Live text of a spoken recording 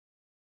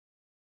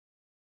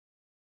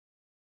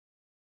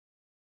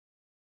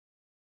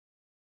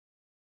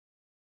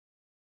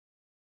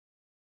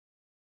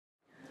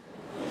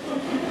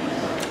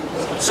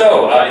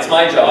So, it's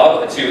my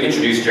job to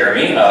introduce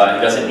Jeremi. He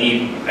doesn't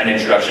need an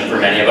introduction for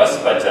many of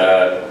us, but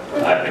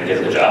I've been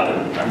given the job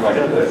and I'm going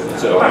to do it.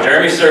 So,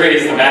 Jeremi Suri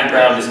is the Matt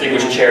Brown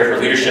Distinguished Chair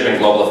for Leadership and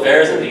Global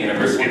Affairs at the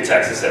University of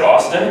Texas at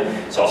Austin.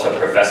 He's also a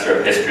professor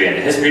of history in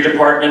the history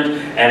department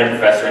and a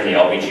professor in the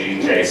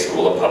LBGJ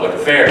School of Public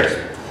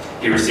Affairs.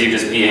 He received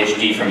his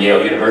PhD from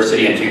Yale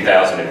University in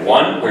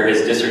 2001, where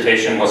his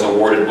dissertation was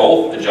awarded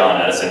both the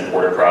John Addison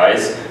Porter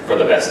Prize for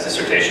the Best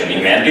Dissertation in the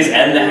Humanities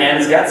and the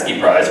Hans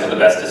Gatsky Prize for the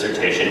Best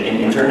Dissertation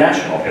in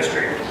International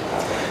History.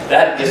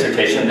 That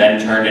dissertation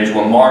then turned into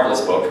a marvelous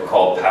book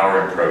called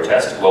Power and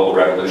Protest, Global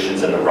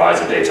Revolutions and the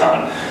Rise of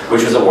Détente,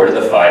 which was awarded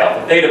the Phi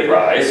Alpha Theta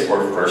Prize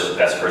for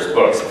Best First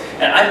Books.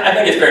 And I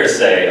think it's fair to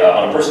say,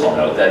 on a personal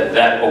note, that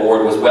that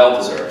award was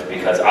well-deserved,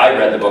 because I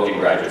read the book in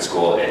graduate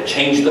school. It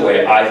changed the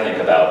way I think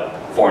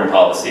about foreign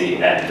policy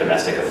and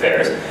domestic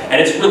affairs.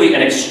 And it's really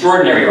an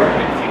extraordinary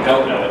argument, if you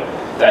don't know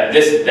it, that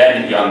this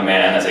then young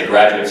man, as a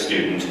graduate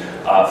student,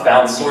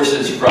 found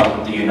sources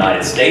from the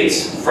United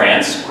States,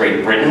 France,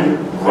 Great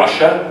Britain,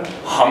 Russia,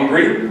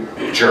 Hungary,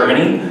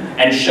 Germany,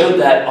 and showed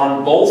that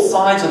on both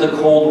sides of the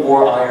Cold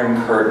War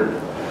Iron Curtain,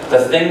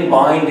 the thing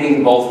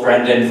binding both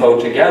friend and foe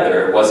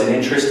together was an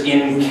interest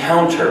in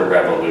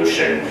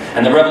counter-revolution.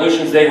 And the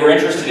revolutions they were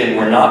interested in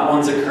were not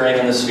ones occurring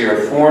in the sphere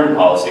of foreign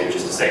policy, which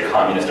is to say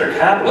communist or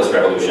capitalist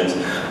revolutions,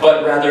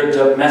 but rather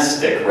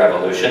domestic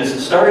revolutions,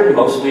 started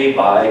mostly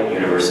by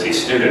university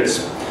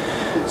students.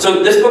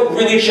 So this book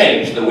really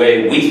changed the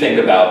way we think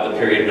about the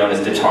period known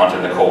as détente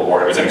in the Cold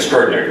War. It was an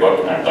extraordinary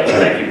book, and I'd like to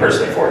thank you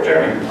personally for it,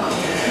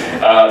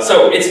 Jeremi.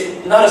 So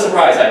it's not a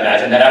surprise, I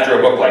imagine, that after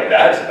a book like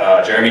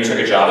that, Jeremi took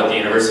a job at the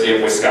University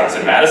of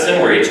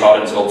Wisconsin-Madison, where he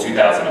taught until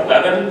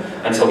 2011,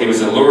 until he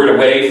was allured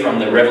away from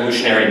the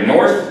revolutionary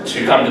North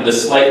to come to the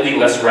slightly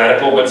less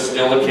radical, but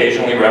still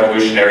occasionally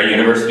revolutionary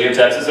University of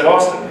Texas at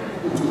Austin.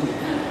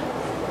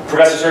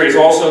 Professor Suri is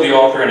also the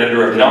author and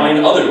editor of 9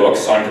 other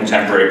books on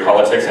contemporary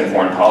politics and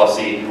foreign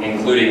policy,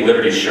 including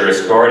Liberty's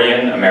Surest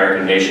Guardian,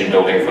 American Nation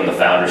Building from the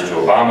Founders to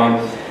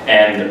Obama,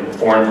 and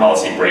Foreign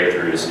Policy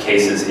Breakthroughs,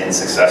 Cases in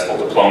Successful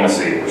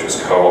Diplomacy, which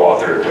was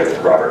co-authored with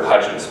Robert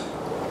Hutchins.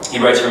 He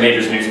writes for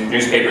major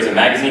newspapers and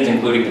magazines,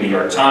 including the New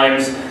York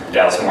Times, the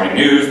Dallas Morning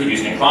News, the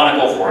Houston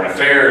Chronicle, Foreign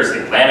Affairs,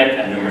 The Atlantic,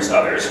 and numerous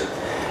others.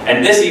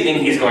 And this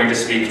evening he's going to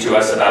speak to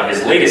us about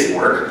his latest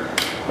work,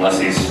 unless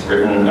he's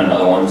written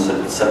another one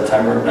since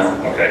September? No?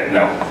 Okay,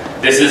 no.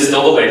 This is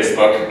still the latest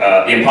book,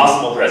 The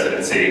Impossible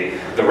Presidency,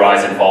 The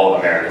Rise and Fall of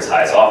America's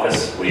Highest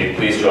Office. Will you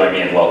please join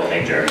me in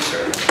welcoming Jeremi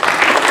Suri?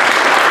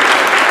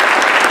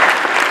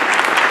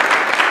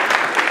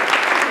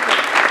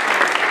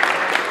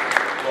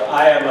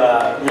 I am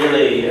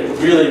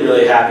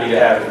really happy to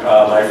have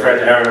my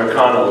friend Aaron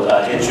O'Connell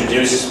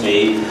introduce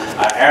me.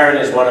 Aaron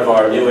is one of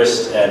our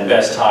newest and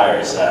best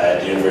hires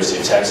at the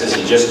University of Texas.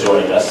 He just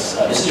joined us.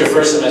 This is your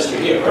first semester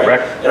here, right?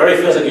 Correct. It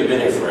already feels like you've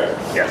been here forever.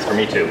 Yes, for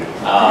me too.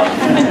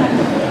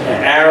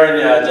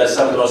 Aaron does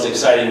some of the most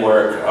exciting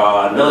work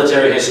on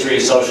military history,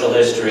 social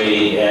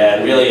history,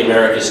 and really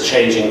America's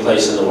changing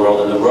place in the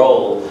world and the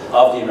role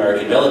of the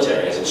American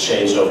military as it's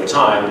changed over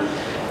time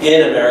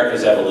in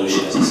America's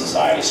evolution as a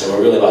society. So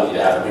we're really lucky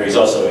to have him here. He's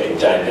also a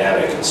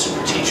dynamic and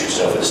super teacher.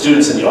 So for the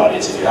students in the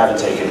audience, if you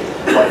haven't taken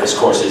one of his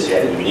courses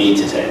yet, you need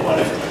to take one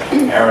of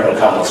Aaron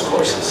O'Connell's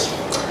courses.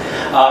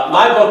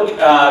 My book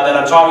that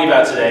I'm talking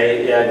about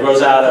today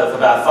grows out of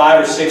about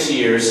 5 or 6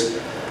 years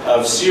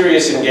of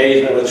serious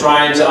engagement with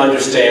trying to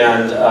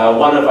understand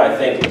one of, I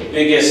think, the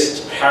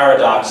biggest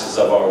paradoxes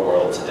of our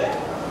world today.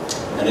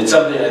 And it's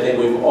something I think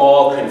we've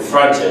all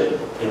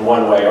confronted in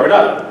one way or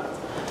another,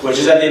 which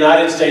is that the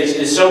United States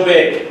is so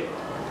big,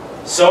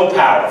 so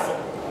powerful,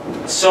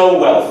 so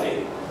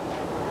wealthy,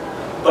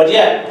 but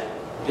yet,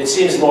 it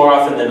seems more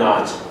often than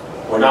not,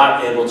 we're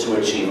not able to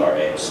achieve our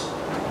aims.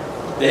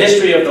 The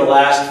history of the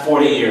last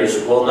 40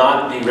 years will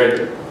not be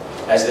written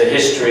as the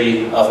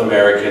history of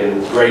American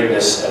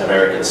greatness and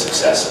American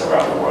success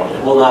around the world.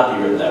 It will not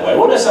be written that way. It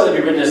won't necessarily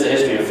be written as the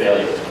history of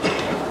failure,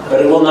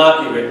 but it will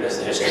not be written as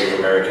the history of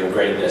American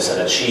greatness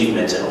and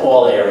achievement in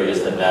all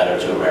areas that matter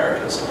to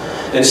Americans.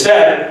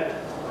 Instead,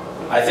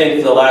 I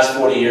think the last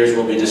 40 years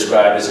will be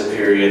described as a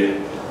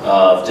period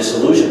of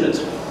disillusionment,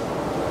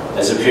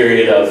 as a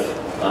period of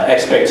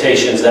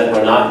expectations that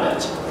were not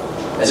met,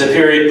 as a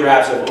period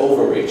perhaps of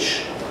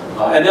overreach.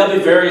 And there'll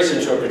be various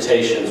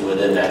interpretations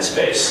within that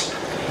space.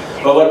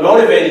 But what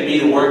motivated me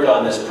to work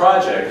on this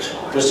project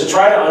was to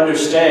try to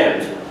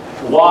understand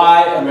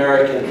why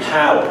American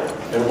power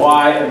and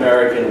why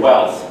American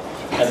wealth,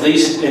 at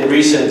least in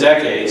recent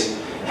decades,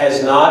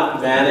 has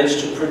not managed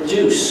to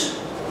produce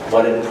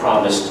what it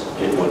promised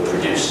it would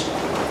produce.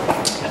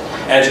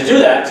 And to do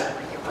that,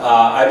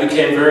 I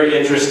became very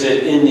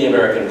interested in the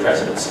American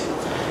presidency.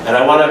 And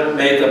I want to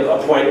make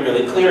a point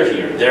really clear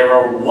here. There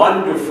are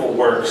wonderful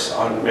works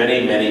on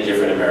many, many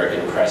different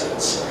American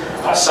presidents.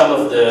 Some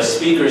of the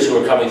speakers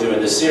who are coming through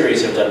in this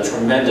series have done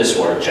tremendous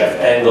work, Jeff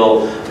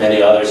Engel,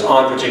 many others,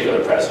 on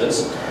particular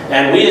presidents.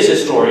 And we as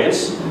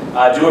historians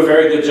do a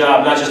very good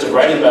job, not just of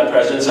writing about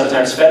presidents,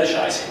 sometimes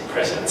fetishizing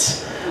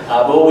presidents.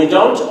 But what we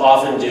don't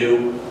often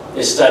do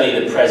is study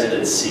the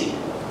presidency.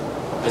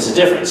 There's a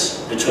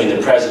difference between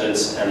the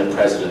presidents and the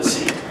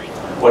presidency.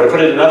 Or to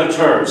put it in other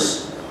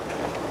terms,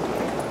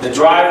 the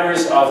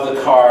drivers of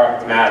the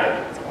car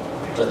matter,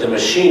 but the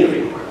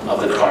machinery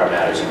of the car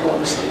matters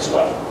enormously as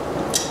well.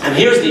 And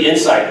here's the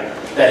insight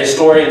that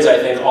historians, I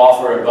think,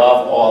 offer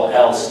above all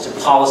else to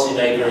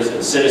policymakers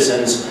and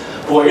citizens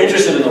who are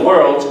interested in the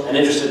world and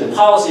interested in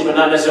policy, but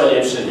not necessarily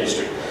interested in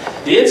history.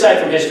 The insight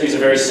from history is a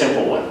very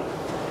simple one.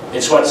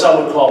 It's what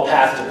some would call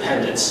path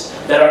dependence,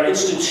 that our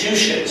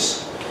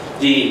institutions,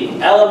 the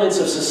elements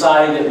of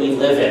society that we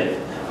live in,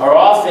 are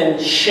often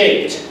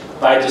shaped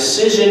by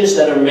decisions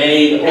that are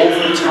made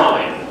over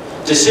time,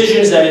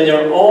 decisions that in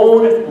their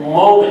own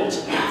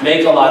moment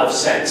make a lot of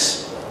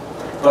sense,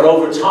 but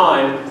over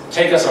time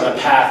take us on a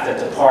path that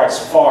departs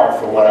far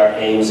from what our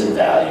aims and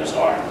values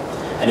are.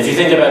 And if you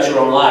think about your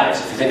own lives,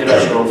 if you think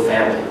about your own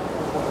family,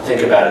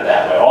 think about it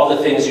that way. All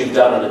the things you've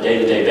done on a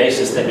day-to-day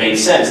basis that made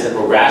sense, that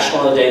were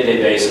rational on a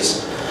day-to-day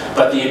basis,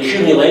 but the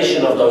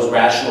accumulation of those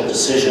rational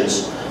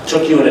decisions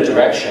took you in a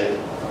direction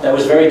that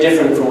was very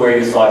different from where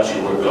you thought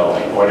you were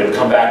going. Or to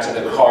come back to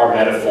the car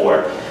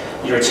metaphor,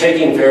 you're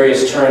taking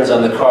various turns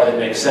on the car that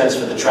make sense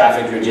for the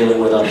traffic you're dealing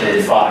with on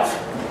 35.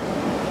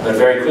 But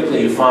very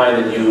quickly you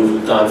find that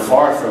you've gone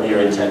far from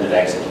your intended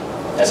exit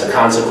as a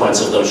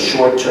consequence of those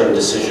short-term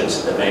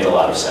decisions that made a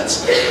lot of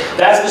sense.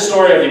 That's the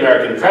story of the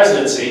American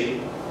presidency,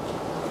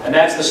 and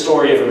that's the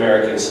story of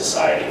American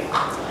society.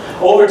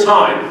 Over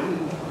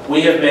time,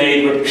 we have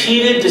made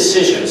repeated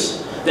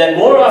decisions that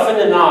more often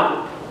than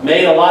not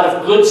made a lot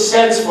of good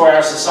sense for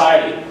our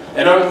society.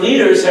 And our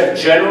leaders have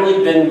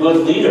generally been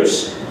good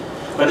leaders.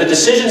 But the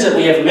decisions that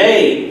we have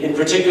made in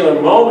particular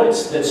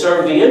moments that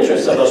serve the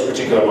interests of those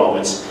particular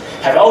moments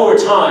have over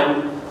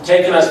time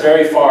taken us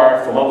very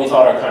far from what we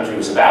thought our country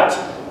was about,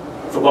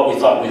 from what we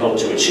thought we hoped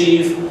to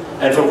achieve,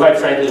 and from, quite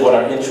frankly, what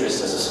our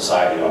interests as a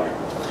society are.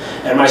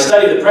 And my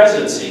study of the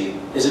presidency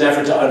is an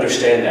effort to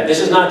understand that. This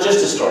is not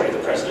just a story of the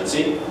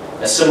presidency.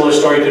 A similar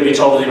story could be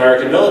told of the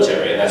American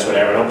military, and that's what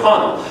Aaron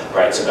O'Connell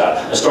writes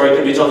about. A story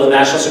could be told of the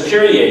National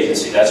Security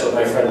Agency. That's what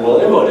my friend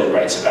Will Imboden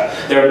writes about.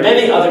 There are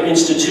many other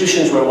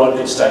institutions where one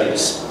could study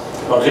this.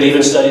 One could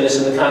even study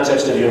this in the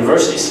context of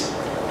universities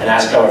and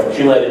ask how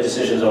accumulated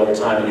decisions over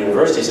time in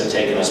universities have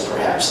taken us,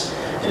 perhaps,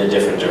 in a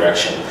different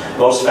direction.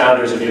 Most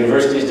founders of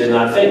universities did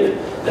not think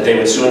that they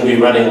would soon be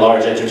running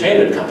large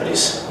entertainment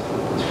companies.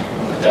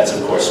 That's,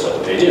 of course,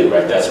 what they do,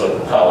 right? That's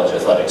what college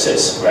athletics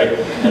is, right?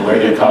 And where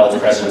do college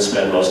presidents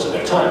spend most of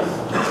their time?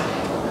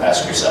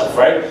 Ask yourself,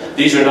 right?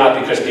 These are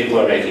not because people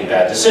are making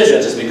bad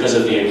decisions. It's because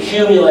of the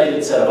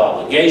accumulated set of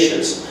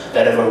obligations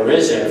that have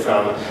arisen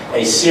from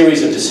a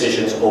series of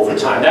decisions over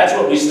time. That's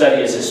what we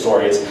study as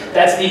historians.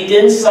 That's the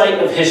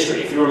insight of history.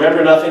 If you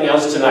remember nothing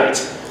else tonight,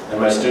 and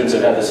my students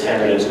have had this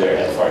hammered into their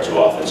head far too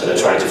often, so they're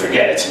trying to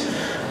forget it.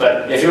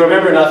 But if you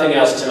remember nothing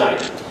else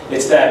tonight,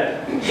 it's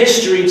that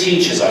history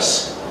teaches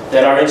us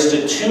that our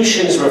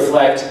institutions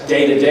reflect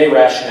day-to-day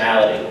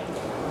rationality,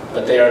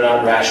 but they are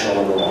not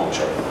rational in the long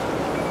term.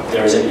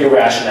 There is an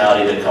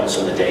irrationality that comes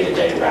from the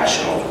day-to-day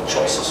rational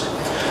choices.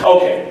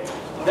 Okay,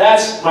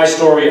 that's my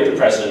story of the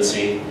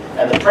presidency,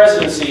 and the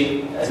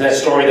presidency, and that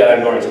story that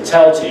I'm going to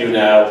tell to you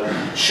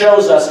now,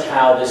 shows us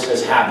how this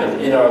has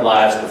happened in our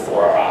lives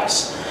before our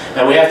eyes.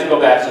 And we have to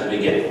go back to the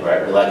beginning,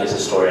 right? We like as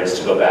historians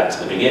to go back to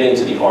the beginning,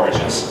 to the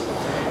origins.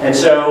 And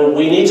so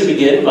we need to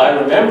begin by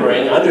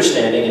remembering,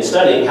 understanding, and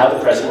studying how the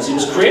presidency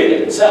was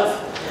created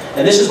itself.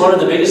 And this is one of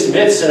the biggest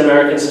myths in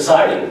American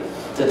society,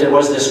 that there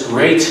was this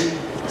great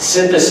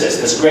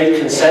synthesis, this great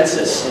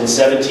consensus in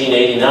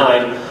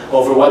 1789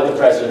 over what the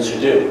president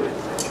should do.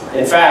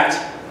 In fact,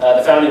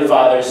 the Founding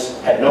Fathers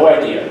had no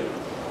idea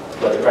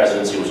what the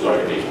presidency was going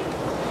to be.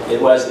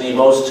 It was the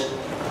most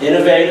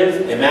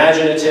innovative,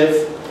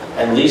 imaginative,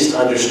 and least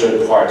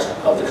understood part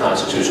of the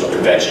Constitutional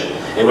Convention.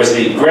 It was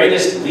the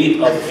greatest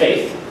leap of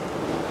faith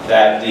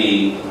that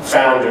the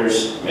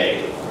founders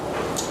made.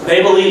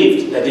 They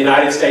believed that the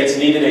United States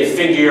needed a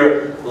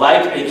figure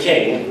like a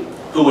king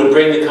who would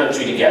bring the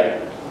country together.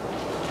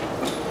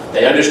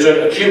 They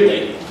understood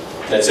acutely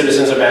that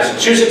citizens of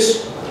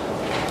Massachusetts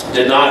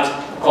did not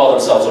call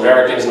themselves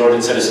Americans, nor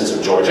did citizens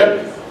of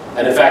Georgia,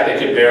 and in fact they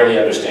could barely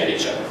understand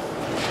each other.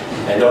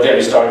 And don't get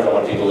me started on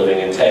what people living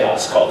in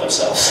Tejas called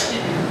themselves,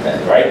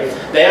 right?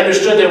 They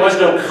understood there was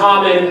no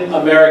common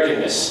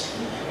Americanness.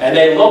 And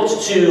they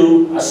looked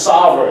to a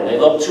sovereign, they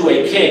looked to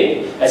a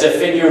king as a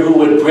figure who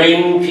would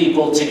bring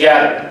people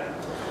together.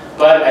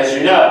 But as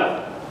you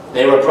know,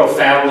 they were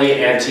profoundly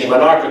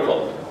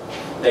anti-monarchical.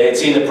 They had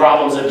seen the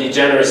problems of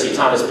degeneracy.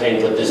 Thomas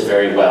Paine put this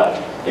very well.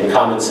 In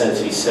Common Sense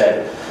he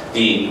said,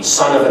 the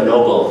son of a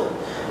noble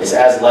is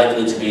as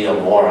likely to be a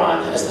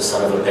moron as the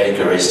son of a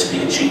baker is to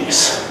be a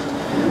genius.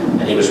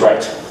 And he was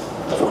right,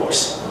 of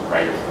course.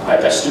 Right? My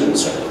best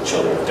students are the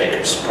children of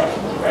bakers,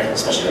 probably, right?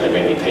 Especially when they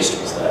bring me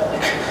pastries that I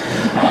like.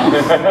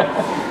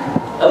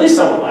 At least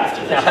someone laughed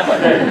at that.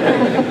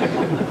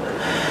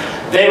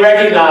 They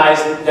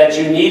recognized that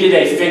you needed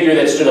a figure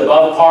that stood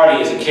above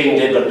party as a king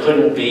did, but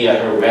couldn't be a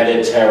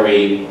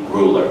hereditary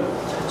ruler.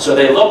 So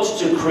they looked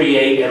to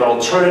create an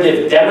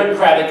alternative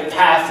democratic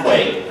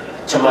pathway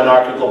to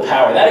monarchical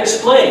power. That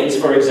explains,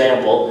 for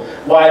example,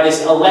 why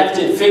this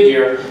elected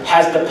figure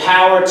has the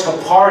power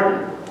to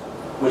pardon,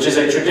 which is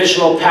a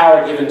traditional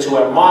power given to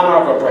a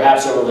monarch or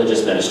perhaps a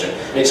religious minister.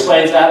 It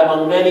explains that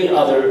among many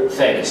other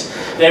things.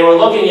 They were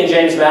looking, in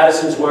James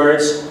Madison's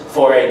words,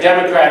 for a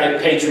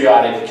democratic,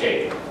 patriotic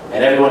king.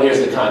 And everyone hears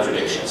the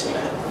contradictions in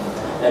that.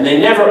 And they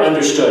never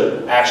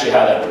understood actually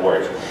how that would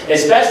work.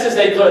 As best as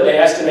they could, they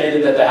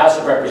estimated that the House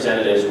of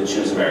Representatives would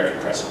choose American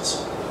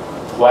presidents.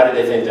 Why did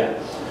they think that?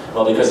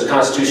 Well, because the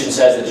Constitution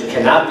says that you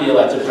cannot be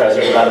elected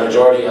president without a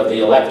majority of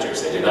the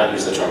electors. They did not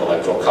use the term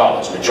electoral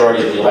college,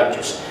 majority of the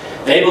electors.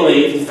 They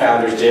believed, the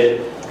founders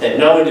did, that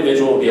no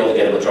individual would be able to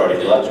get a majority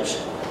of the electors.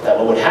 That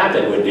what would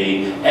happen would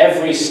be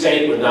every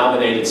state would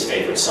nominate its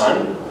favorite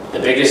son. The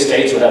biggest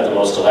states would have the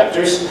most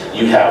electors.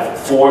 You'd have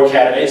 4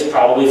 candidates,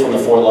 probably from the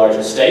 4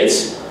 largest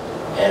states,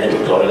 and it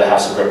would go to the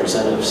House of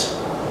Representatives,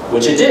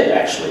 which it did,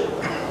 actually,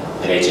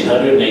 in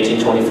 1800 and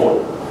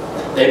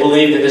 1824. They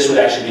believed that this would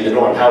actually be the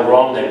norm. How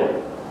wrong they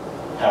were.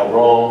 How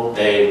wrong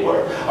they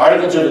were.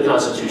 Article 2 of the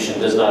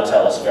Constitution does not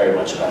tell us very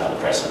much about how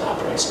the president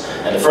operates.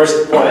 And the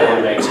first point I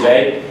want to make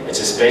today, it's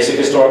this basic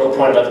historical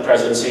point about the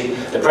presidency.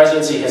 The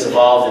presidency has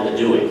evolved in the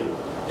doing.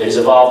 It has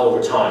evolved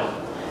over time.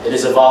 It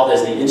has evolved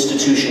as the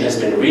institution has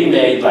been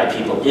remade by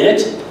people in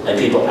it and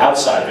people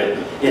outside of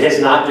it. It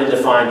has not been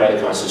defined by the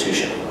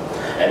Constitution.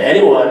 And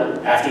anyone,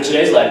 after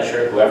today's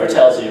lecture, whoever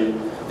tells you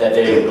that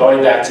they are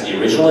going back to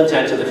the original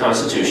intent of the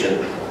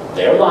Constitution,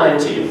 they are lying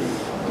to you.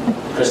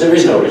 Because there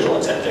is no original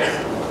intent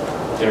there.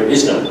 There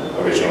is no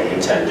original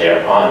intent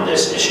there on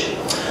this issue.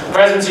 The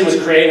presidency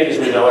was created, as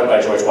we know it,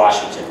 by George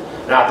Washington,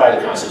 not by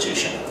the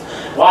Constitution.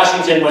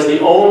 Washington was the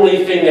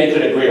only thing they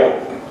could agree on,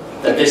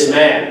 that this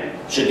man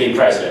should be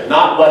president,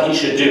 not what he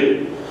should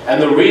do. And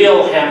the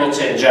real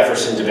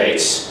Hamilton-Jefferson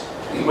debates,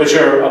 which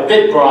are a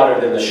bit broader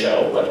than the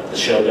show, but the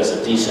show does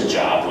a decent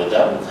job with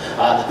them,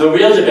 the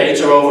real debates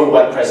are over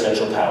what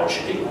presidential power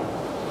should be.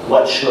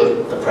 What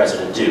should the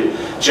president do?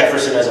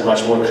 Jefferson has a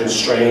much more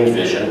constrained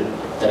vision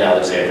than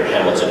Alexander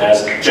Hamilton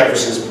has.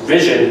 Jefferson's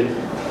vision,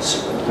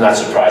 not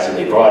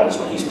surprisingly, broadens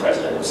when he's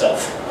president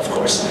himself, of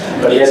course.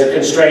 But he has a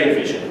constrained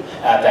vision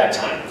at that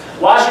time.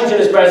 Washington,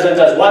 as president,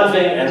 does one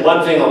thing and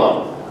one thing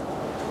alone.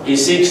 He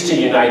seeks to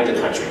unite the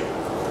country.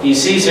 He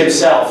sees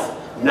himself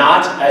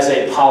not as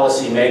a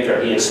policy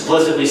maker. He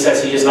explicitly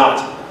says he is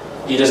not.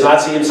 He does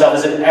not see himself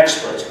as an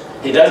expert.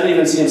 He doesn't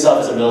even see himself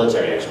as a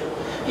military expert.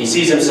 He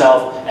sees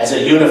himself as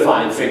a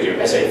unifying figure,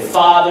 as a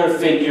father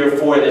figure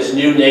for this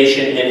new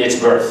nation in its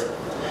birth.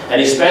 And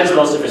he spends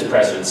most of his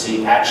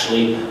presidency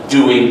actually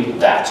doing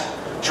that,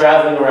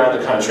 traveling around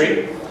the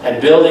country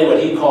and building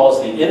what he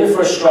calls the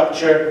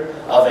infrastructure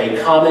of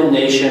a common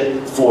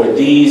nation for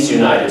these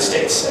United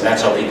States. And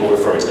that's how people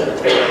refer to them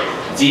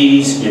today,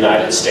 these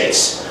United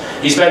States.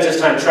 He spends his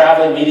time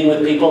traveling, meeting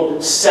with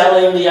people,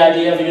 selling the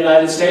idea of a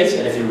United States.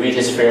 And if you read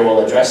his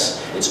farewell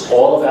address, it's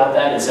all about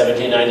that in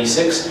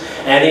 1796.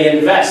 And he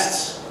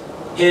invests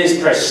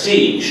his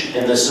prestige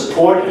in the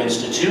support of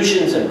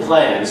institutions and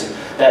plans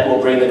that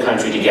will bring the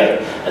country together.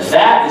 And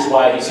that is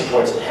why he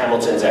supports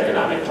Hamilton's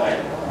economic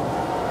plan.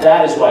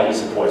 That is why he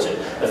supports it.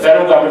 The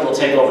federal government will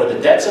take over the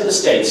debts of the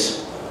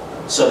states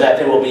so that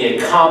there will be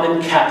a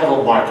common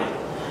capital market.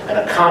 And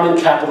a common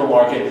capital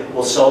market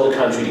will sew the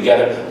country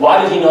together.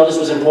 Why did he know this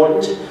was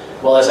important?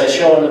 Well, as I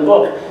show in the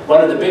book,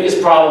 one of the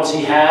biggest problems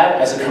he had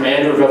as a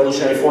commander of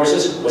revolutionary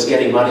forces was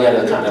getting money out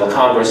of the Continental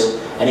Congress,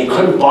 and he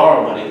couldn't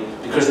borrow money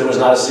because there was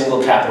not a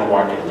single capital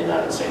market in the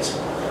United States.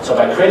 So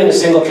by creating a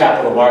single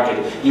capital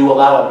market, you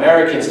allow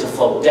Americans to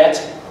float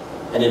debt,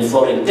 and in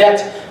floating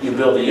debt, you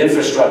build the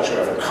infrastructure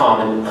of a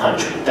common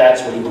country.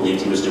 That's what he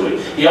believed he was doing.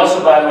 He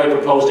also, by the way,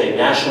 proposed a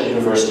National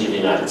University of the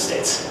United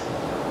States,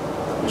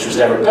 which was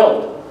never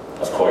built.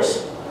 Of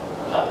course,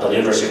 the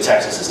University of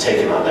Texas has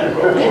taken on that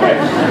role, right?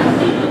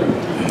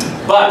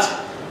 But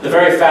the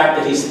very fact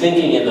that he's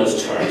thinking in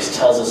those terms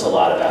tells us a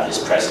lot about his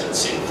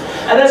presidency.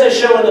 And as I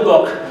show in the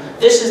book,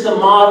 this is the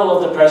model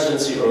of the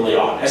presidency early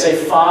on, as a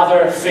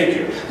father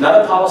figure,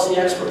 not a policy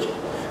expert,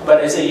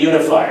 but as a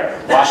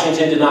unifier.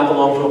 Washington did not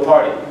belong to a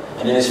party,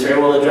 and in his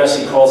farewell address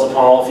he calls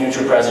upon all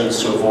future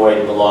presidents to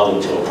avoid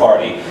belonging to a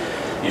party.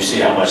 You see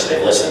how much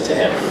they've listened to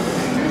him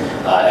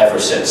ever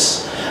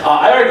since.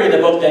 I argue in the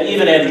book that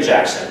even Andrew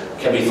Jackson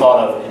can be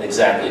thought of in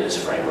exactly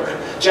this framework.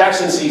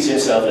 Jackson sees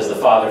himself as the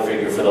father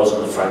figure for those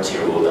on the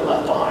frontier who have been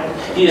left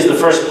behind. He is the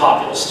first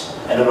populist,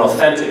 and an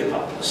authentic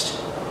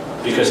populist,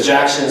 because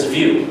Jackson's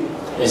view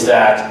is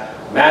that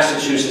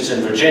Massachusetts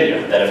and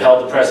Virginia, that have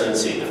held the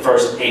presidency, the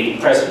first 8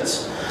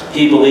 presidents,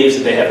 he believes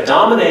that they have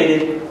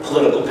dominated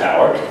political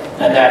power,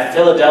 and that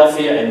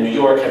Philadelphia and New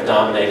York have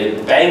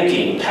dominated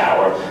banking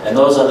power, and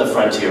those on the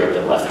frontier have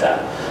been left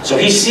out. So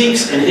he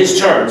seeks, in his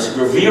terms,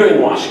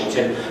 revering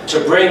Washington, to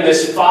bring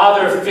this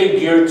father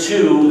figure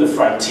to the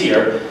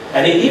frontier,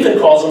 and he even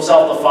calls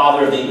himself the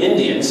father of the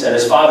Indians, and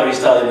his father he's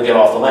telling him to get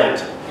off the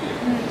land.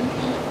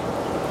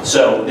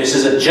 So this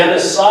is a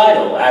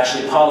genocidal,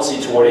 actually,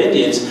 policy toward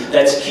Indians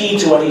that's key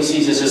to what he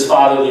sees as his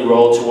fatherly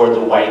role toward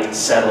the white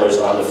settlers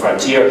on the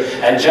frontier.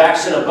 And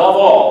Jackson, above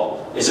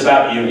all, is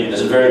about union.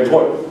 This is very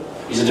important.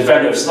 He's a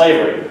defender of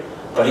slavery,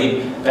 but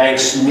he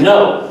banks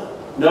no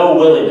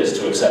willingness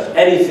to accept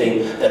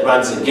anything that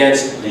runs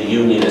against the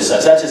union as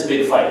such. That's his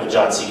big fight with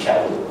John C.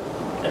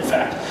 Calhoun, in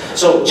fact.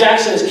 So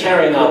Jackson is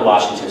carrying on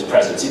Washington's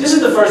presidency. This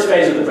is the first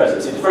phase of the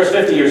presidency, the first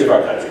 50 years of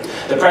our country.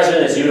 The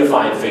president is a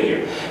unifying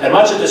figure. And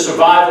much of the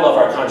survival of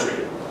our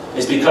country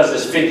is because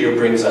this figure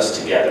brings us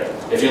together.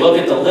 If you look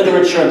at the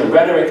literature and the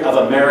rhetoric of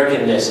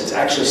Americanness, it's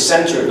actually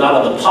centered not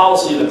on the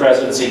policy of the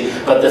presidency,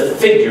 but the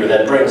figure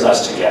that brings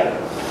us together.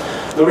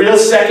 The real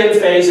second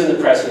phase in the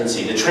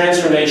presidency, the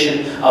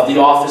transformation of the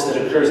office that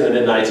occurs in the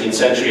mid-19th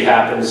century,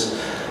 happens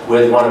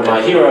with one of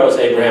my heroes,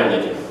 Abraham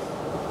Lincoln.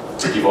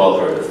 You've all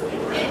heard of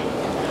Abraham.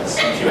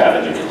 If you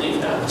haven't, you can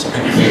leave now. It's okay.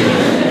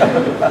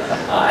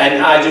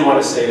 And I do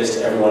want to say this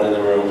to everyone in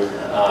the room.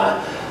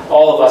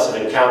 All of us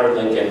have encountered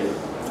Lincoln.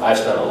 I've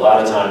spent a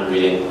lot of time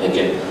reading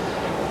Lincoln.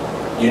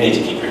 You need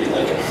to keep reading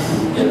Lincoln.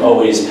 It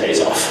always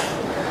pays off.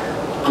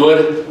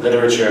 Good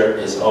literature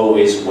is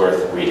always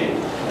worth reading.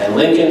 And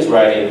Lincoln's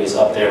writing is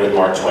up there with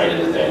Mark Twain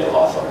and Nathaniel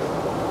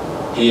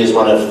Hawthorne. He is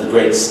one of the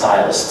great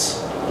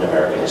stylists in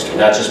American history,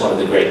 not just one of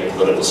the great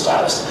political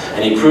stylists.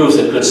 And he proves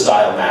that good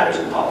style matters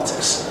in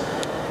politics.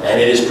 And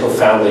it is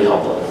profoundly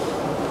humbling,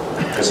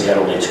 because he had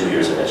only 2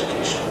 years of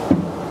education.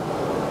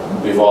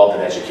 We've all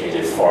been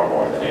educated far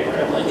more than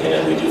Abraham Lincoln,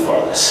 and we do far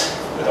less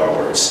with our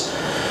words.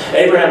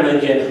 Abraham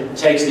Lincoln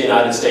takes the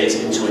United States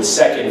into its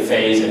second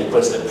phase, and he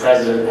puts the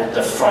president at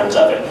the front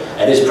of it.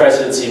 And his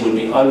presidency would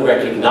be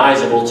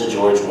unrecognizable to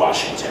George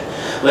Washington.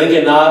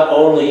 Lincoln not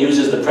only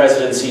uses the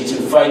presidency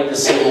to fight the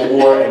Civil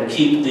War and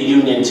keep the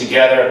Union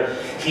together,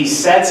 he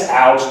sets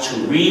out to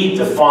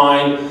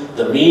redefine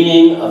the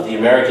meaning of the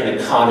American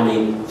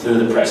economy through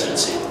the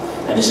presidency.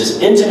 And this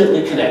is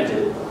intimately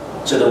connected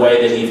to the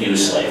way that he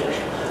views slavery.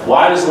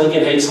 Why does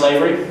Lincoln hate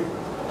slavery?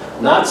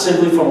 Not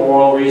simply for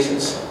moral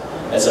reasons.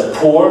 As a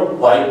poor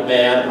white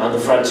man on the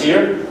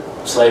frontier,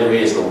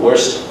 slavery is the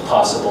worst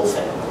possible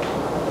thing.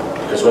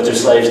 Because what do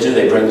slaves do?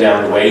 They bring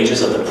down the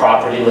wages of the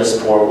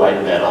propertyless poor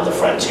white men on the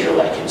frontier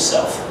like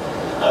himself.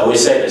 I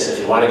always say this: if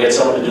you want to get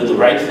someone to do the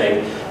right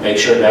thing, make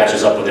sure it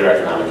matches up with their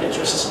economic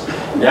interests.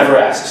 Never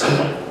ask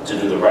someone to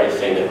do the right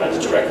thing that runs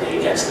directly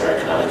against their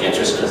economic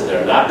interests, because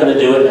they're not going to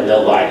do it and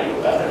they'll lie to you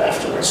about it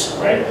afterwards,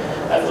 right?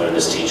 I've learned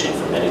this teaching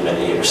for many,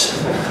 many years.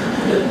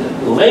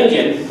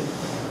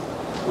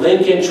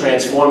 Lincoln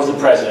transforms the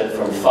president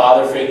from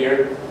father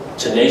figure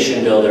to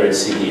nation builder and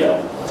CEO.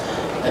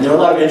 And there are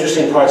a lot of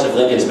interesting parts of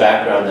Lincoln's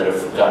background that are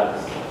forgotten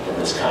in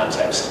this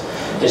context.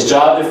 His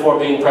job before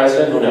being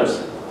president, who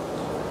knows?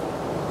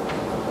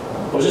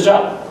 What was his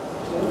job?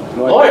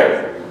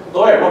 Lawyer.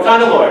 Lawyer. What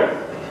kind of lawyer?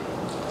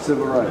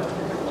 Civil rights.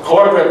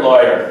 Corporate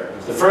lawyer.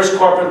 The first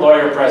corporate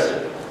lawyer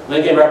president.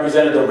 Lincoln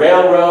represented the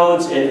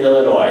railroads in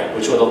Illinois,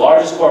 which were the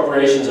largest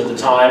corporations at the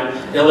time.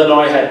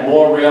 Illinois had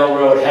more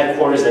railroad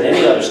headquarters than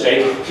any other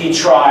state. He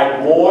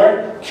tried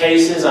more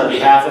cases on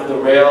behalf of the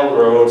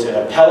railroads in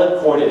appellate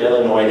court in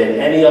Illinois than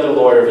any other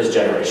lawyer of his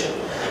generation.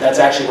 That's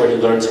actually where he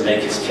learned to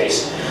make his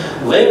case.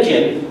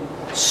 Lincoln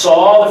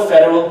saw the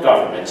federal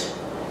government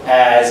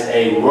as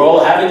having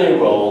a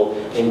role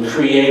in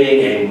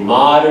creating a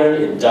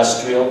modern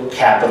industrial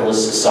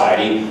capitalist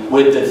society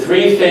with the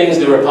three things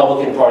the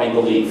Republican Party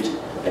believed.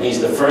 And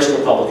he's the first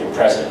Republican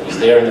president. He's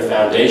there in the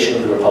foundation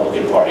of the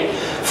Republican Party.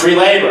 Free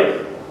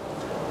labor.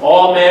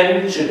 All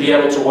men should be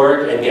able to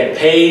work and get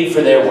paid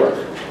for their work.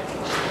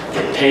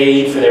 Get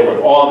paid for their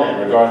work. All men,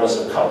 regardless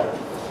of color.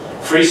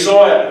 Free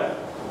soil.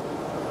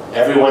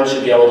 Everyone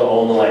should be able to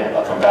own the land.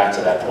 I'll come back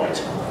to that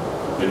point.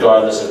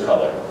 Regardless of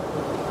color.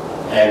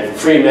 And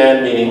free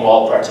men, meaning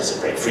all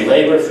participate. Free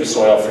labor, free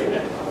soil, free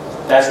men.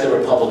 That's the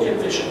Republican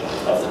vision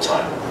of the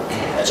time.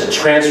 That's a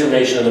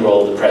transformation in the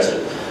role of the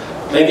president.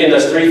 Lincoln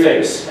does three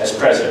things as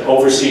president,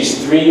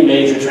 oversees three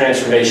major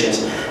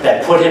transformations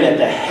that put him at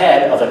the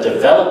head of a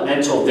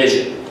developmental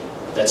vision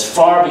that's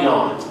far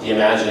beyond the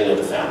imagining of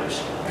the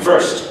founders.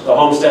 First, the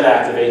Homestead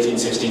Act of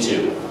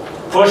 1862.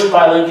 Pushed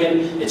by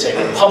Lincoln, it's a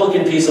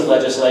Republican piece of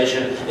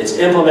legislation, it's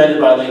implemented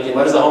by Lincoln.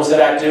 What does the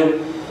Homestead Act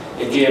do?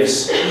 It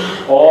gives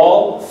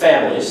all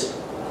families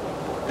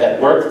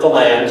that work the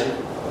land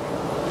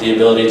the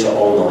ability to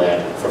own the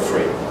land for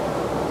free.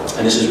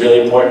 And this is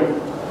really important.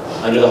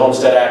 Under the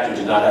Homestead Act,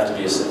 you do not have to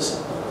be a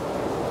citizen.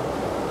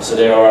 So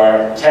there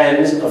are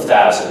tens of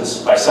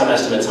thousands, by some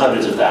estimates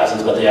hundreds of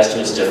thousands, but the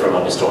estimates differ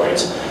among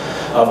historians,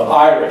 of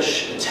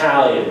Irish,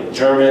 Italian,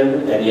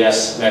 German, and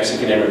yes,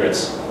 Mexican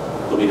immigrants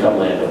who become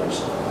landowners.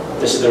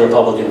 This is the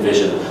Republican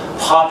vision,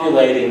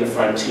 populating the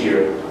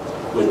frontier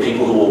with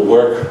people who will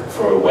work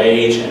for a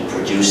wage and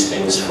produce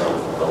things from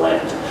the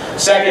land.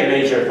 Second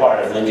major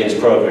part of Lincoln's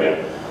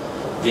program,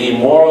 the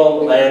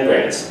moral land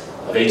grants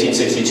of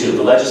 1862.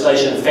 The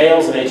legislation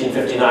fails in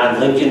 1859.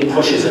 Lincoln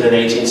pushes it in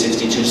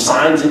 1862,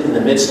 signs it in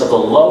the midst of the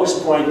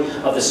lowest point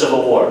of the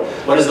Civil War.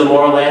 What does the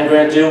moral land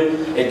grant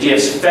do? It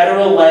gives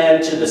federal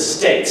land to the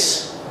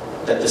states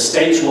that the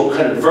states will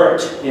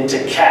convert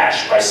into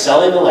cash by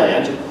selling the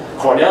land.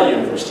 Cornell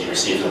University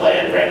receives a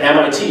land grant,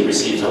 MIT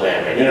receives a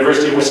land grant,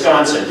 University of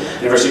Wisconsin,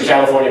 University of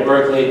California,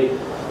 Berkeley,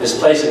 this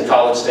place in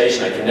College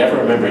Station, I can never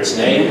remember its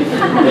name,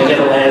 they get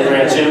a land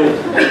grant too.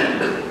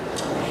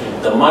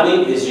 The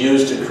money is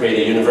used to create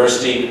a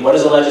university. What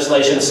does the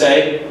legislation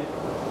say?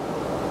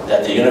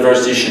 That the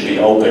university should be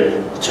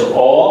open to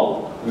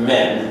all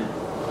men,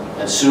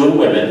 and soon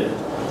women,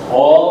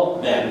 all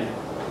men,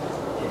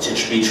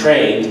 to be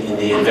trained in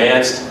the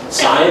advanced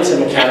science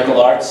and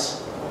mechanical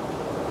arts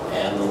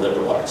and the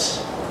liberal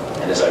arts.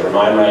 And as I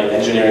remind my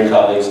engineering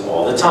colleagues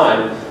all the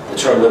time, the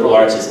term liberal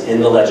arts is in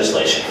the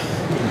legislation.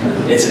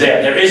 It's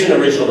there. There is an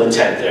original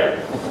intent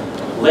there.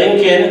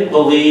 Lincoln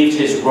believed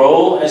his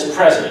role as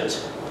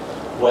president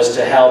was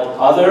to help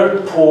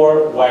other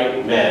poor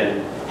white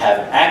men have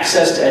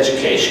access to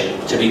education,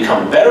 to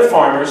become better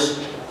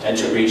farmers, and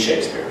to read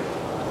Shakespeare.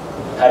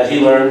 How did he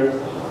learn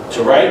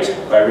to write?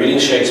 By reading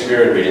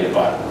Shakespeare and reading the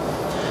Bible.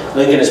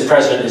 Lincoln as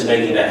president is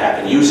making that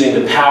happen, using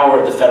the power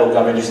of the federal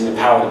government, using the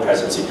power of the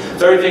presidency.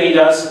 Third thing he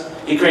does,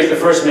 he creates the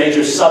first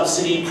major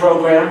subsidy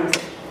program,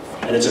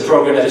 and it's a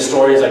program that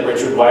historians like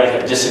Richard White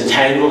have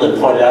disentangled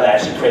and pointed out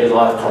actually created a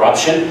lot of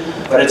corruption.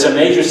 But it's a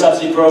major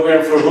subsidy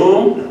program for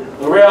whom?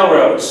 The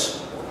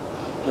railroads.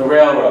 The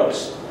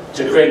railroads.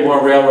 To create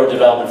more railroad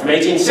development. From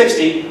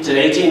 1860 to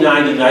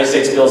 1890, the United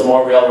States builds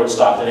more railroad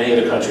stock than any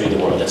other country in the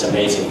world. That's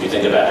amazing if you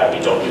think about how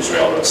we don't use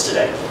railroads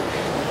today.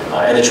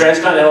 And the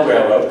Transcontinental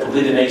Railroad,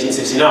 completed in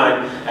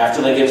 1869,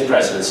 after Lincoln's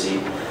presidency,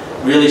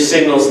 really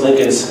signals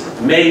Lincoln's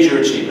major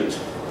achievement.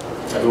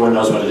 Everyone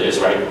knows what it is,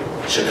 right?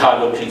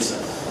 Chicago pizza.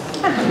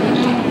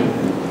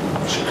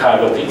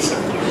 Chicago pizza,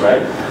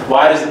 right?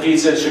 Why does the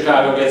pizza in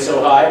Chicago get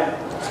so high?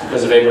 It's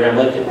because of Abraham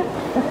Lincoln,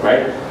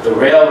 right? The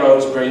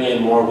railroads bring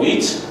in more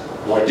wheat,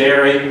 more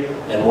dairy,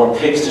 and more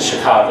pigs to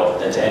Chicago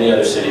than to any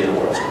other city in the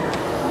world.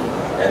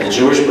 And the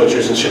Jewish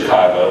butchers in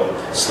Chicago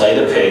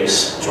slay the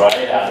pigs, dry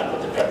it out, and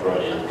put the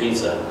pepperoni on the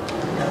pizza.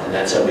 And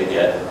that's how we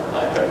get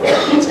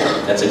pepperoni pizza.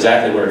 That's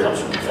exactly where it comes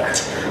from, in fact.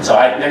 So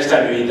next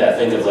time you eat that,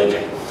 think of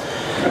Lincoln.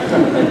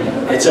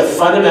 It's a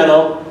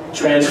fundamental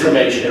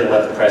transformation in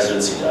what the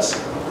presidency does.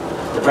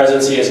 The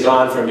presidency has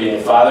gone from being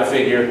a father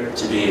figure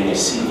to being a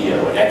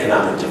CEO, an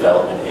economic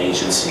development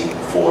agency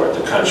for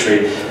the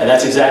country. And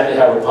that's exactly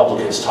how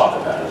Republicans talk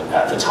about it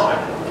at the time.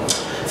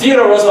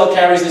 Theodore Roosevelt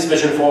carries this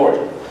vision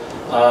forward.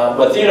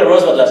 What Theodore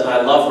Roosevelt does, and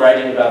I love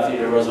writing about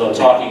Theodore Roosevelt,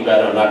 talking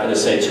about it, I'm not going to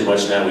say too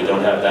much now, we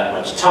don't have that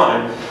much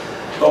time.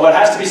 But what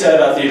has to be said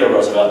about Theodore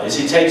Roosevelt is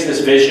he takes this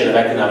vision of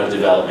economic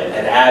development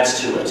and adds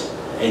to it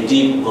a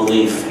deep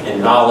belief in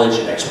knowledge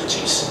and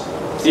expertise.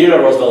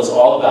 Theodore Roosevelt is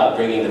all about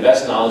bringing the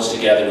best knowledge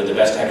together with the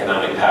best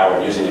economic power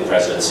and using the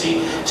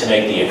presidency to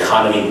make the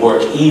economy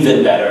work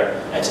even better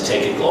and to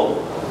take it global,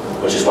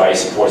 which is why he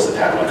supports the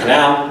Panama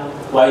Canal,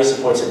 why he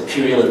supports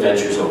imperial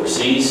adventures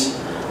overseas.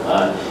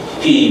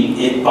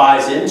 He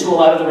buys into a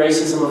lot of the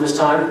racism of his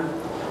time,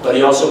 but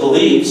he also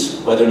believes,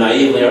 whether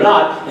naively or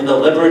not, in the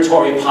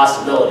liberatory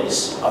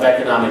possibilities of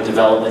economic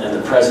development, and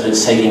the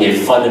president's taking a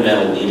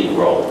fundamental leading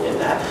role in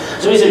that.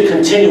 So he's a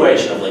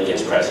continuation of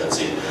Lincoln's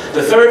presidency.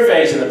 The third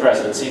phase in the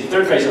presidency, the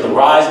third phase of the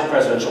rise of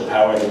presidential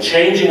power, the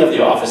changing of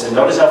the office, and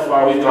notice how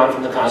far we've gone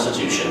from the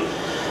Constitution,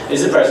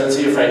 is the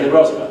presidency of Franklin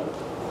Roosevelt,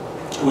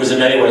 who is in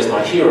many ways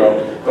my hero,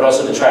 but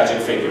also the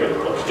tragic figure in the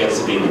book. He gets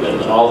to be in the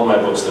middle. In all of my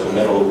books, the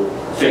middle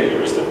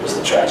figure is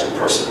the tragic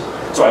person.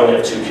 So I only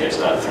have 2 kids,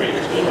 not 3,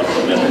 because we're not in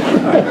the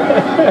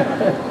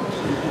middle.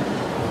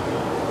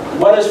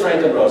 What does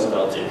Franklin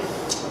Roosevelt do?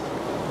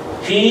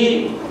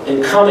 He,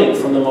 in coming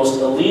from the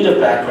most elite of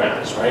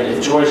backgrounds, right?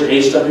 If George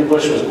H.W.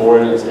 Bush was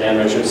born, as Ann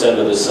Richards said,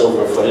 with a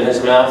silver foot in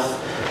his mouth,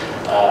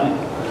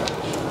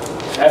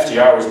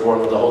 FDR was born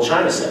with a whole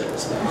China set in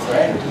his mouth,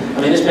 right?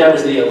 I mean, this man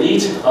was the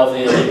elite of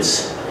the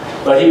elites.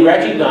 But he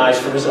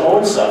recognized from his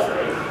own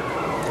suffering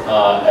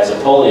as a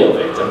polio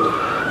victim,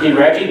 he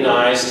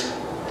recognized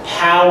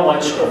how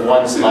much of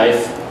one's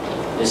life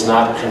is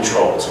not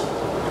controlled,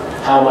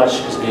 how much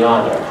is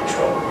beyond our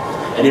control.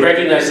 And he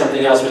recognized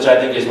something else, which I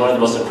think is one of the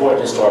most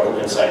important historical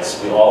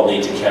insights we all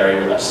need to carry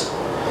with us,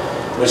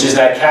 which is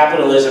that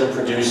capitalism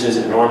produces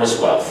enormous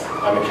wealth.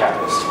 I'm a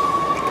capitalist.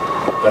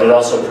 But it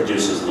also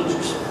produces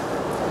losers.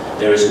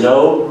 There is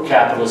no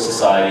capitalist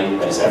society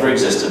that has ever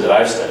existed that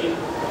I've studied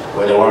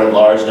where there weren't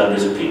large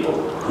numbers of people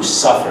who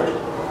suffered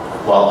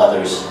while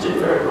others did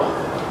very well.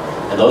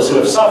 And those who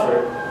have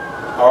suffered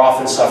are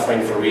often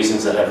suffering for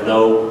reasons that have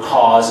no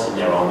cause in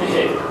their own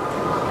behavior.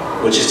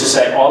 Which is to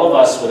say, all of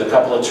us with a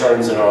couple of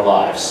turns in our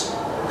lives,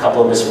 a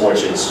couple of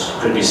misfortunes,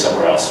 could be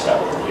somewhere else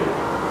rather than here.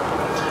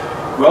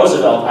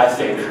 Roosevelt, I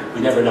think,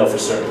 we never know for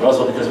certain,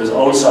 Roosevelt, because of his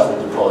own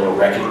suffering with polio,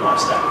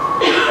 recognized that.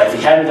 That if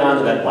he hadn't gone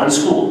to that one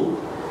school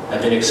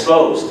and been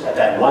exposed at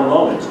that one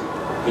moment,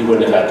 he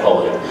wouldn't have had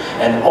polio.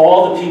 And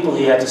all the people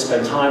he had to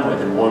spend time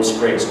with in Warm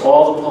Springs,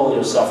 all the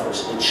polio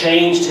sufferers, it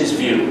changed his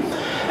view.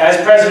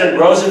 As President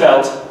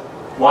Roosevelt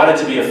wanted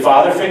to be a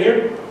father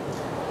figure,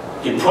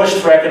 he pushed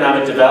for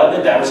economic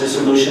development. That was his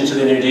solution to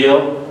the New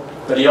Deal.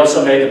 But he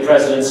also made the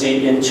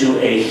presidency into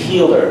a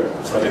healer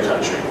for the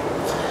country.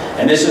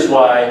 And this is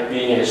why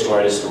being a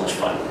historian is so much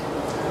fun.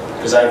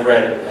 Because I've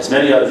read, as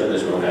many others in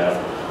this room have,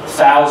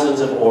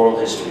 thousands of oral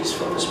histories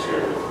from this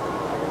period.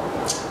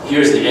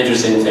 Here's the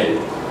interesting thing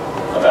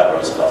about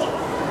Roosevelt.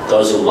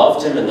 Those who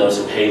loved him and those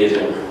who hated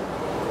him,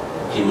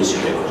 he was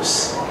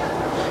ubiquitous.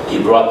 He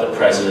brought the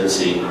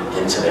presidency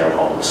into their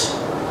homes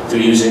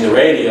through using the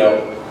radio,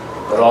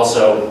 but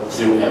also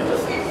through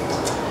empathy.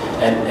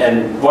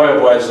 And boy, oh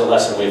boy, there's a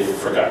lesson we've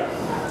forgotten.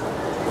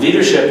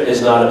 Leadership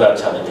is not about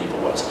telling people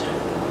what to do.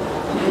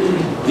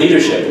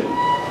 Leadership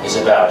is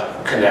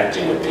about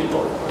connecting with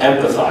people,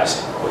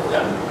 empathizing with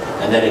them,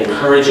 and then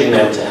encouraging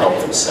them to help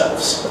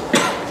themselves.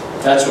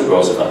 That's what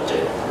Roosevelt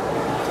did.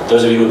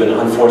 Those of you who have been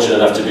unfortunate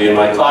enough to be in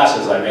my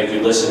classes, I make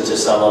you listen to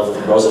some of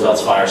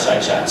Roosevelt's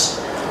fireside chats.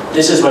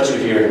 This is what you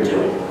hear him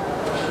doing.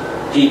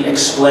 He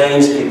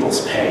explains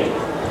people's pain.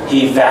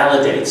 He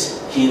validates.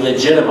 He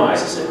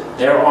legitimizes it.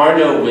 There are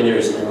no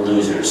winners and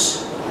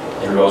losers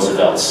in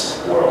Roosevelt's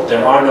world.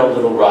 There are no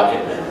little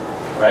rocket men,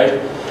 right?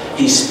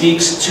 He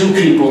speaks to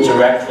people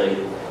directly,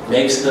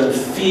 makes them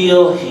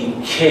feel he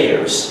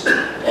cares,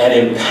 and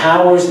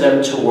empowers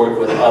them to work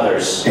with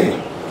others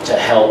to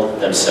help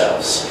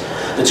themselves.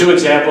 The two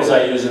examples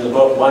I use in the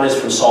book, one is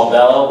from Saul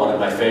Bellow, one of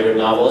my favorite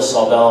novelists.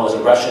 Saul Bellow was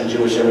a Russian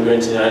Jewish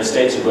immigrant to the United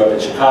States who grew up in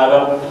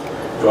Chicago.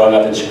 Growing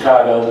up in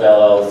Chicago,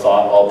 Bellow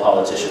thought all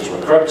politicians were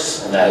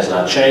crooks, and that has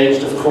not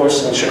changed, of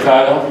course, in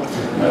Chicago.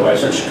 My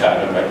wife's from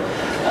Chicago, right?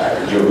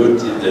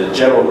 The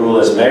general rule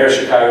is mayor of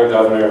Chicago,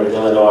 governor of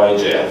Illinois,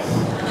 jail.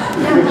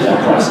 That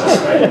process,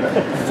 right?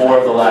 4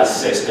 of the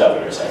last 6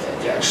 governors, I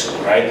think,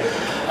 actually, right?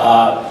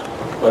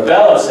 What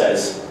Bellow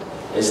says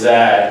is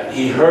that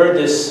he heard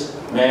this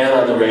man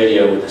on the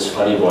radio with this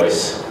funny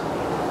voice,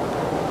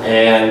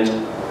 and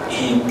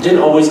he didn't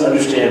always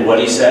understand what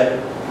he said.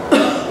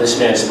 This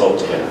man spoke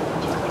to him.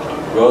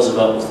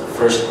 Roosevelt was the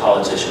first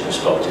politician who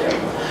spoke to him.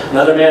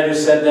 Another man who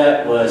said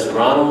that was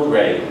Ronald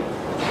Reagan.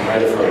 You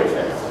might have heard of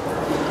him.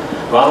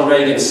 Ronald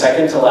Reagan's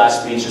second to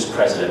last speech as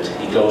president,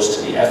 he goes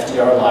to the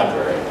FDR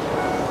library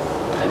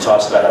and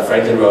talks about how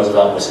Franklin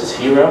Roosevelt was his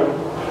hero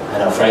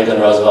and how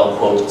Franklin Roosevelt,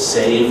 quote,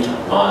 saved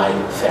my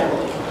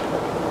family.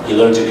 He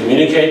learned to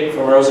communicate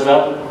from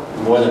Roosevelt.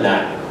 More than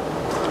that,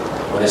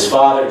 when his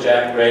father,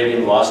 Jack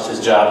Reagan, lost his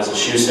job as a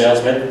shoe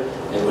salesman,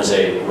 it was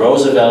a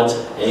Roosevelt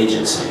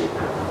agency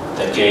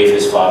that gave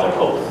his father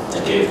hope,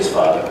 that gave his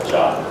father a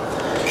job.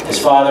 His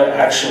father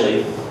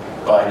actually,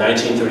 by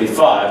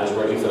 1935, was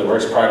working for the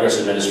Works Progress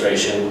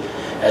Administration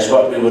as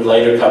what we would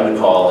later come to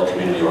call a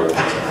community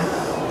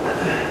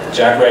organizer.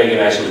 Jack Reagan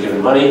actually was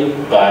given money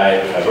by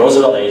a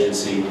Roosevelt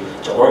agency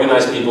to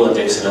organize people in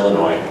Dixon,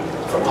 Illinois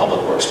for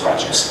public works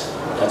projects.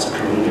 That's a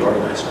community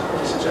organizer,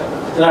 ladies and gentlemen.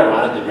 Isn't it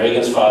ironic that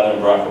Reagan's father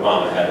and Barack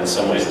Obama had in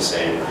some ways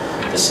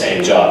the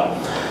same job?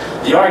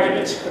 The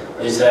argument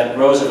is that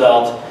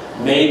Roosevelt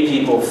made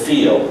people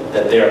feel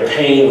that their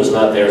pain was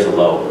not theirs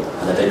alone,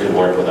 and that they could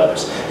work with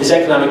others. His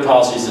economic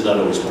policies did not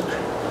always work.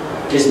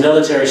 His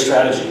military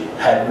strategy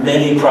had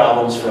many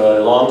problems for a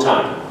long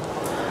time.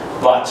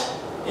 But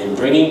in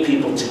bringing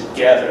people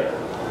together,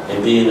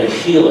 in being a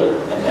healer,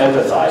 an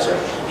empathizer,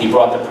 he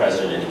brought the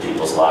president into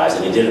people's lives,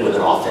 and he did it with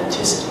an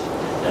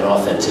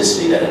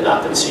authenticity that had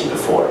not been seen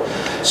before.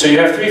 So you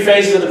have 3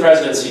 phases of the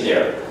presidency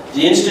there.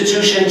 The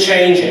institution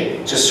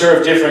changing to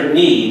serve different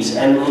needs,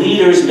 and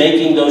leaders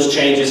making those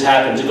changes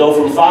happen, to go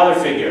from father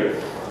figure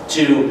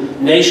to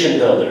nation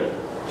builder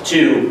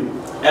to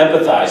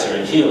empathizer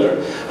and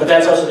healer. But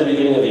that's also the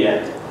beginning of the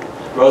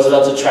end.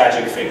 Roosevelt's a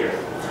tragic figure,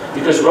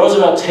 because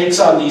Roosevelt takes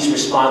on these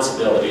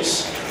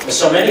responsibilities, as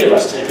so many of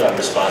us take on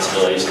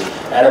responsibilities,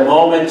 at a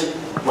moment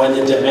when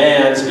the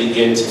demands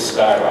begin to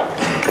skyrocket.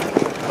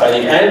 By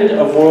the end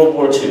of World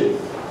War II,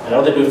 I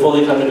don't think we've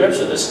fully come to grips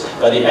with this.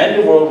 By the end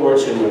of World War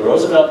II, when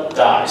Roosevelt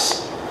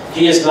dies,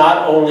 he is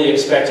not only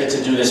expected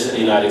to do this for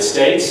the United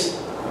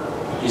States,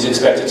 he's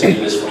expected to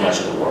do this for much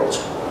of the world.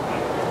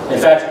 In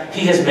fact,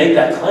 he has made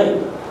that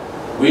claim.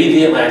 Read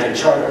the Atlantic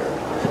Charter,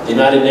 the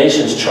United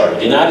Nations Charter.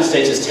 The United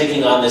States is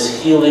taking on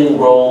this healing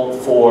role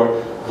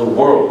for the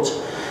world.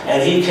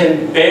 And he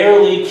can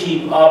barely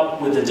keep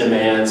up with the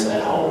demands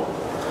at home.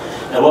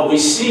 And what we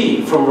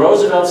see from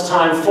Roosevelt's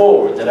time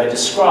forward that I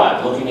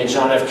described, looking at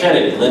John F.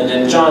 Kennedy,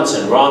 Lyndon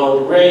Johnson,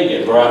 Ronald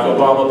Reagan, Barack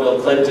Obama, Bill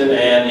Clinton,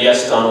 and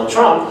yes, Donald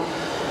Trump,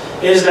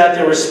 is that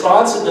the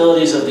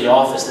responsibilities of the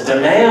office, the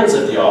demands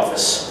of the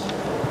office,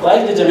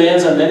 like the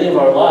demands on many of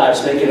our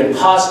lives, make it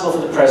impossible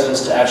for the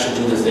presidents to actually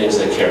do the things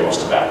they care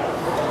most about.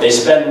 They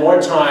spend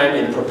more time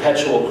in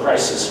perpetual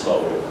crisis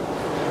mode,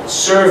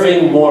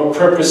 serving more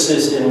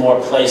purposes in more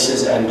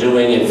places, and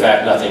doing, in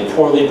fact, nothing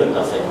poorly, but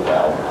nothing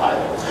well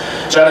either.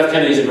 John F.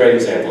 Kennedy is a great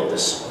example of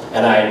this,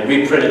 and I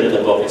reprinted in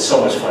the book. It's so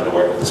much fun to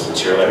work with this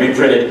material. I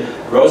reprinted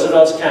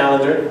Roosevelt's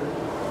calendar,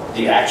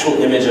 the actual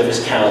image of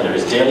his calendar,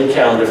 his daily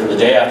calendar from the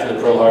day after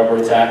the Pearl Harbor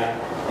attack,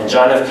 and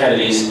John F.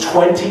 Kennedy's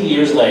 20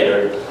 years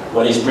later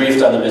when he's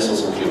briefed on the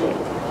missiles in Cuba.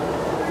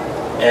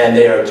 And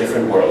they are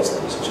different worlds,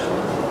 ladies and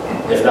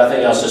gentlemen. If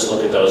nothing else, just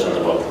look at those in the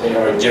book. They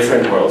are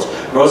different worlds.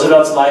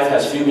 Roosevelt's life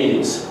has few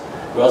meetings.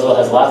 Roosevelt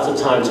has lots of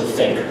time to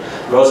think.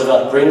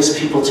 Roosevelt brings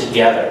people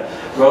together.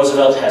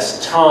 Roosevelt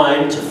has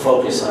time to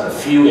focus on a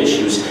few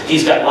issues.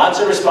 He's got lots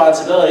of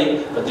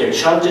responsibility, but they're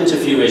chunked into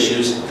few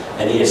issues,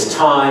 and he has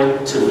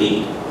time to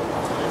lead.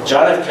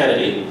 John F.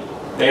 Kennedy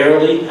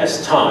barely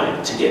has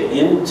time to get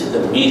into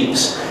the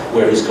meetings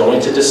where he's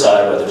going to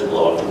decide whether to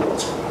blow up the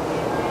world.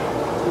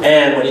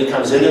 And when he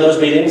comes into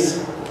those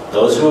meetings,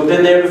 those who have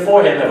been there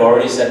before him have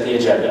already set the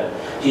agenda.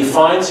 He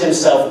finds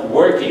himself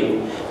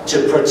working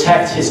to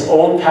protect his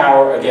own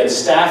power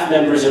against staff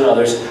members and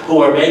others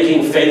who are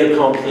making fait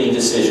accompli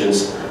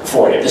decisions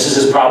for him. This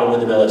is his problem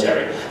with the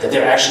military, that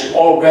they're actually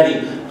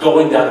already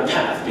going down a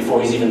path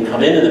before he's even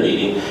come into the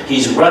meeting.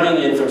 He's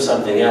running in from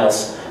something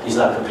else. He's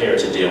not prepared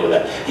to deal with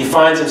that. He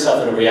finds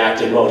himself in a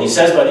reactive mode. He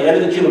says by the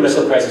end of the Cuban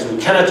Missile Crisis,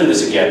 we cannot do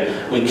this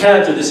again. We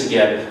cannot do this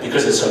again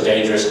because it's so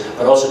dangerous,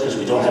 but also because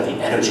we don't have the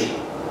energy,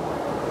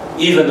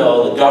 even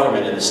though the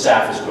government and the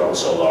staff has grown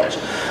so large.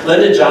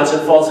 Lyndon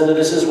Johnson falls into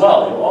this as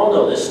well. You all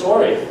know this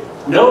story.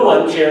 No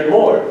one cared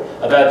more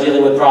about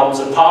dealing with problems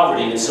of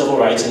poverty and civil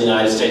rights in the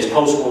United States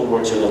post-World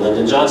War II than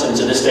Lyndon Johnson.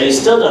 To this day,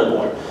 he's still done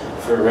more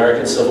for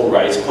American civil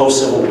rights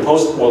post-World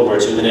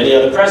War II than any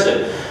other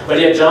president. But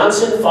yet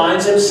Johnson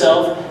finds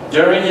himself,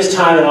 during his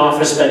time in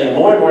office, spending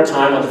more and more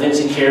time on the things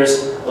he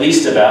cares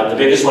least about, the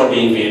biggest one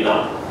being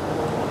Vietnam.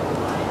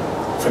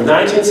 From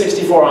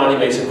 1964 on, he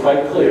makes it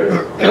quite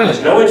clear he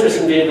has no interest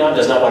in Vietnam,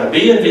 does not want to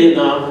be in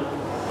Vietnam,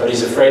 but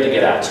he's afraid to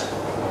get out.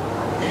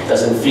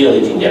 Doesn't feel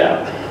he can get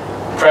out.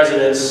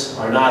 Presidents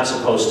are not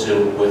supposed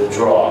to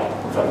withdraw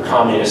from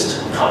communist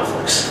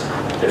conflicts.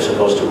 They're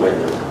supposed to win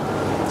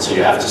them. So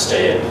you have to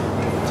stay in.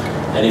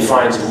 And he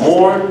finds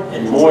more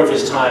and more of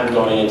his time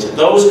going into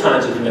those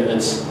kinds of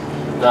commitments,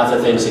 not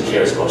the things he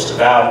cares most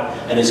about.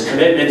 And his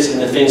commitments in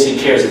the things he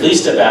cares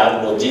least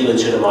about will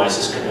delegitimize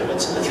his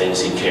commitments in the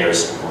things he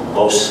cares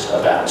most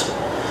about.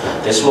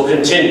 This will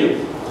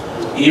continue,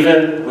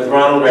 even with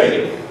Ronald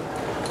Reagan,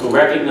 who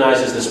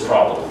recognizes this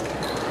problem,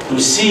 who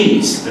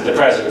sees that the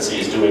presidency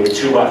is doing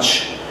too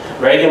much.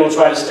 Reagan will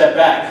try to step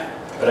back,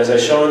 but as I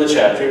show in the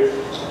chapter,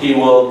 he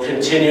will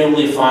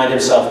continually find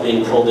himself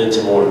being pulled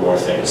into more and more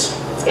things.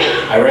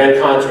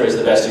 Iran-Contra is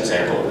the best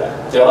example of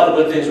that. There are a lot of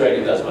good things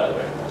Reagan does, by the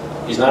way.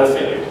 He's not a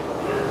failure,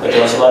 but there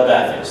are also a lot of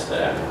bad things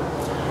that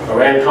happen.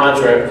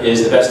 Iran-Contra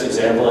is the best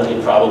example, and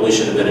he probably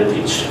should have been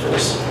impeached for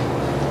this.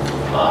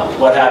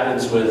 What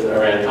happens with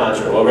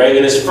Iran-Contra? Well,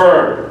 Reagan is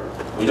firm.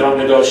 We don't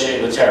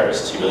negotiate with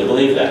terrorists. You really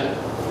believe that?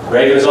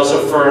 Reagan is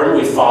also firm.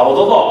 We follow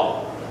the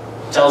law.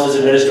 Tells his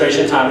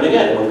administration time and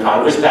again, when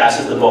Congress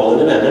passes the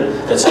Boland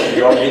Amendment that says you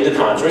don't need the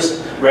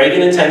Contras,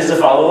 Reagan intends to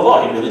follow the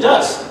law. He really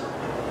does.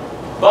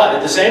 But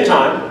at the same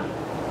time,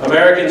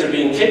 Americans are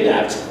being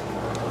kidnapped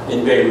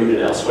in Beirut and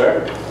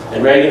elsewhere,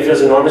 and Reagan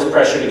feels enormous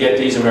pressure to get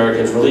these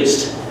Americans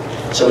released.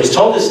 So he's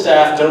told his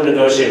staff, don't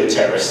negotiate with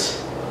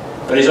terrorists.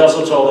 But he's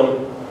also told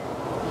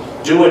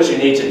them, do what you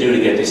need to do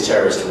to get these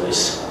terrorists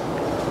released.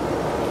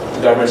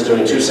 The government's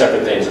doing two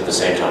separate things at the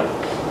same time.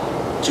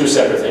 Two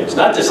separate things.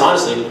 Not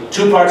dishonestly,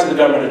 two parts of the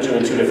government are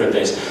doing two different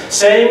things.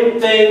 Same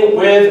thing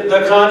with the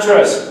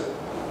Contras.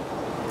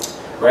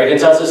 Reagan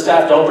tells his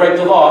staff, don't break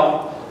the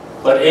law,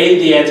 but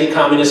aid the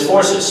anti-communist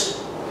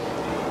forces,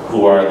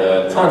 who are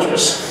the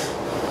Contras.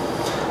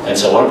 And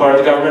so one part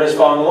of the government is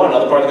following the law,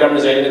 another part of the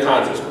government is aiding the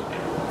Contras.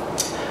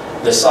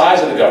 The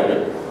size of the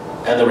government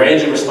and the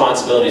range of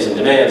responsibilities and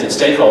demands and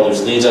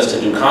stakeholders leads us to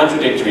do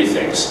contradictory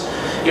things.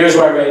 Here's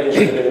why Reagan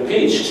should have been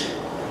impeached.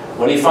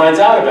 When he finds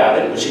out about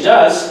it, which he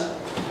does,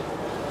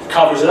 he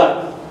covers it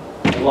up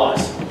and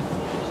lies.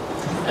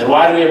 And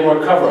why do we have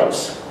more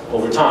cover-ups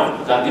over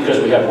time? Not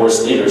because we have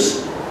worse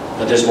leaders,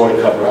 but there's more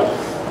to cover up.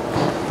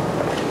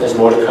 There's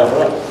more to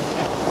cover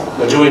up.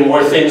 We're doing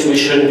more things we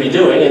shouldn't be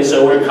doing, and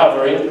so we're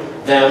covering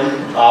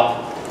them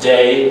up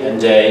day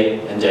and day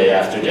and day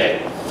after day.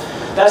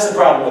 That's the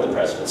problem with the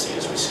presidency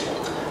as we see it.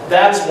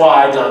 That's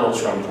why Donald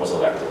Trump was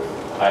elected,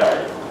 I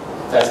argue.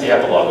 That's the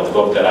epilogue of the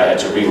book that I had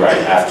to rewrite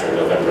after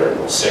November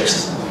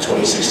 6th,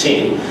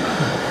 2016.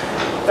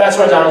 That's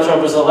why Donald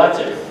Trump was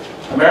elected.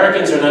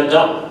 Americans are not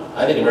dumb.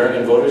 I think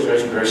American voters are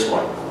very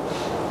smart.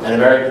 And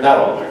not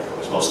all American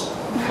voters, most of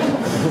them.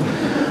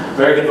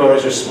 American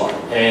voters are smart.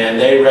 And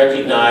they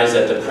recognize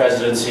that the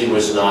presidency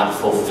was not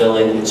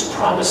fulfilling its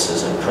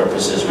promises and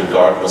purposes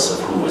regardless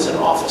of who was in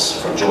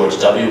office, from George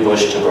W.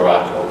 Bush to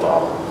Barack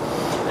Obama.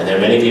 And there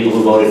are many people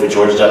who voted for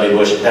George W.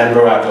 Bush, then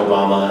Barack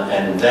Obama,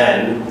 and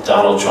then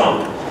Donald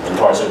Trump in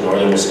parts of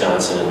northern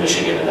Wisconsin and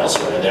Michigan and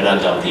elsewhere. And they're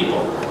not dumb people.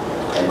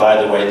 And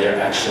by the way, they're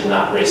actually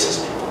not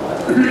racist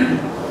people.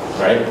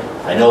 Right?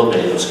 I know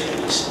many of those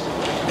communities.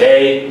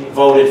 They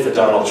voted for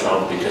Donald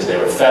Trump because they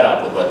were fed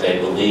up with what they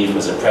believed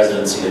was a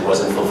presidency that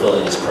wasn't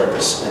fulfilling its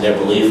purpose. And their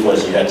belief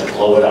was you had to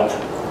blow it up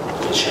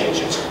to change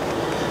it.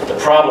 The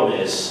problem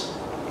is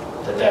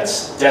that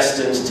that's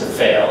destined to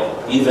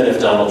fail, even if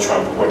Donald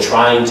Trump were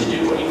trying to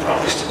do what he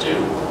promised to do,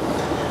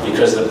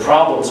 because the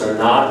problems are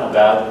not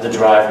about the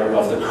driver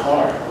of the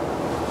car.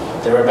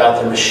 They're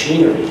about the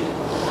machinery.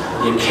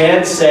 You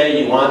can't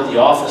say you want the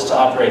office to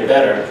operate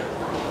better,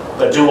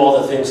 but do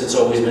all the things it's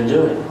always been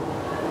doing.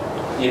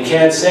 You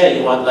can't say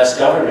you want less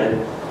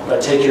government,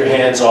 but take your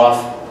hands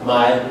off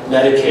my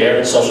Medicare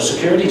and Social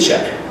Security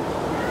check.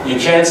 You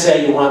can't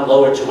say you want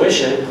lower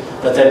tuition,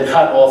 but then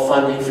cut all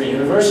funding for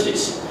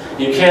universities.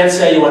 You can't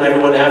say you want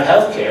everyone to have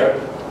health care,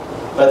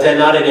 but then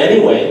not in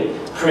any way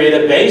create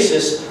a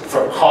basis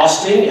for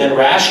costing and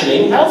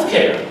rationing health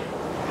care.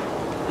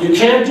 You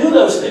can't do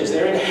those things.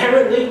 They're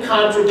inherently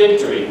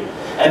contradictory.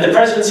 And the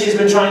presidency has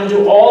been trying to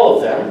do all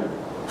of them,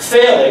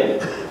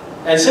 failing,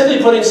 and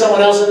simply putting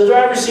someone else in the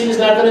driver's seat is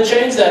not going to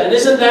change that. And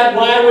isn't that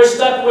why we're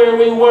stuck where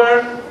we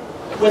were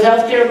with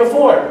health care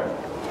before?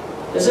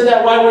 Isn't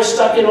that why we're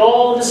stuck in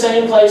all the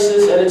same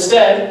places? And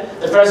instead,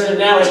 the president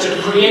now has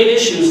to create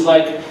issues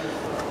like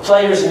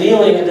players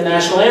kneeling in the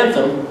national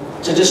anthem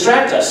to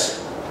distract us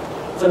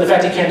from the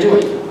fact he can't do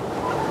it.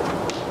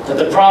 That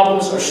the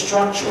problems are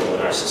structural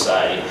in our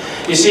society.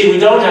 You see, we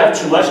don't have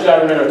too much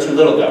government or too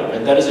little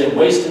government. That is a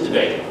wasted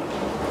debate.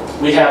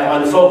 We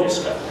have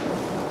unfocused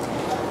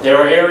government. There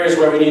are areas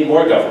where we need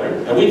more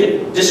government, and we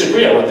could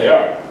disagree on what they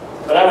are.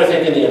 But I would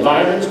think in the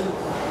environment,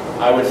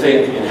 I would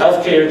think in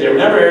healthcare, there are a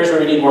number of areas where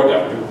we need more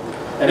government.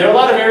 And there are a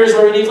lot of areas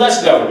where we need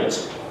less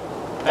government.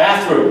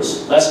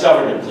 Bathrooms, less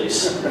government,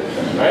 please.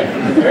 Right?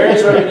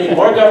 Areas where we need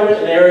more government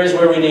and areas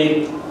where we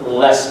need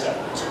less government.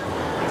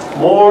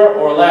 More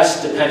or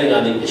less depending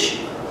on the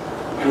issue.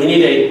 We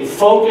need a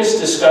focused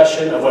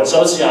discussion of what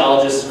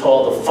sociologists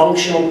call the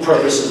functional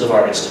purposes of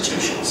our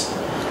institutions.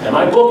 And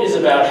my book is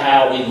about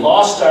how we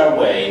lost our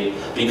way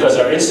because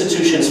our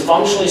institutions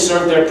functionally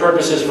served their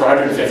purposes for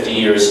 150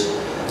 years,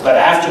 but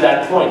after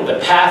that point, the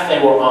path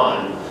they were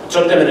on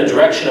took them in a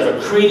direction of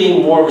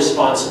accreting more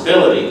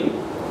responsibility,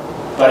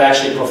 but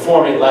actually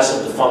performing less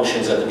of the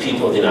functions that the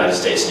people of the United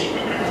States need.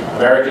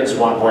 Americans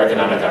want more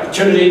economic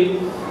opportunity,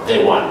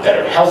 they want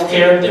better health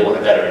care, they want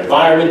a better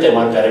environment, they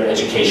want better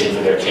education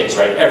for their kids,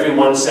 right?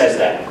 Everyone says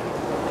that.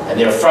 And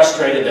they're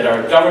frustrated that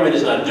our government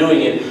is not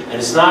doing it, and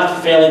it's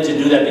not failing to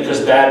do that because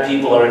bad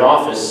people are in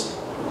office,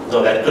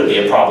 though that could be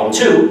a problem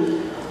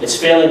too. It's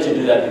failing to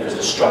do that because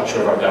the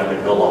structure of our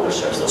government no longer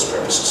serves those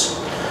purposes.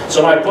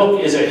 So my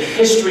book is a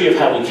history of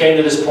how we came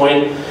to this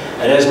point,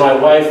 and as my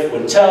wife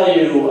would tell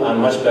you,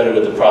 I'm much better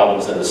with the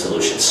problems than the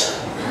solutions.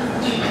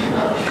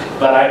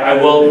 But I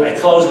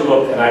close the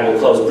book, and I will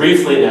close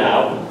briefly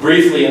now,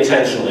 briefly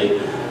intentionally,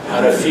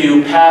 on a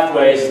few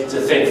pathways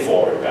to think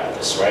forward about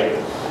this, right?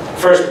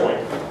 First point,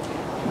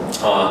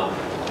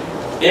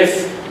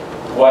 if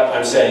what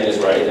I'm saying is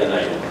right, and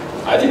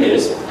I think it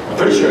is, I'm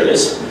pretty sure it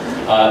is,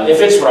 if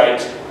it's right,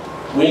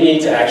 we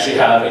need to actually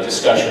have a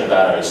discussion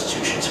about our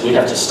institutions. We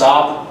have to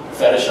stop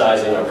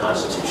fetishizing our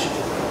Constitution.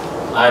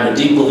 I'm a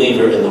deep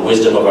believer in the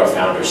wisdom of our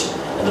founders.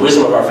 And the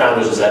wisdom of our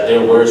founders is that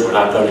their words were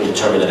not going to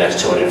determine the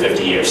next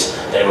 250 years.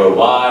 They were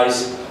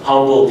wise,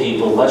 humble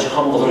people, much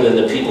humbler than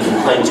the people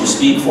who claim to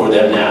speak for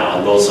them now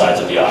on both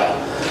sides of the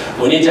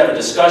aisle. We need to have a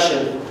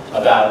discussion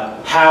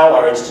about how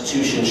our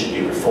institutions should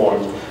be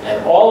reformed,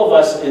 and all of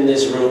us in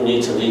this room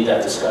need to lead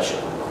that discussion.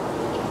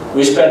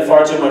 We spend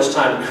far too much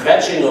time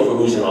kvetching over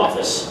who's in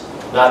office,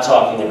 not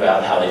talking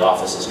about how the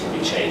offices can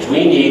be changed.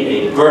 We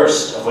need a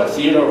burst of what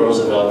Theodore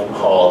Roosevelt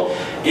called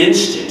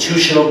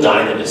institutional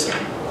dynamism.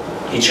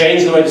 He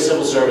changed the way the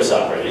civil service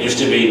operated. It used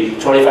to be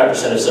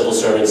 25% of civil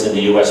servants in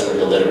the US were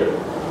illiterate.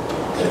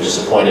 They were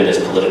just appointed as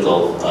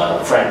political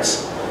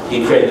friends.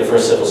 He created the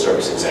first civil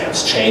service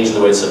exams, changed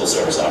the way the civil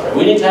service operated.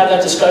 We need to have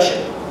that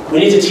discussion. We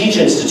need to teach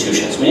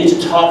institutions. We need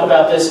to talk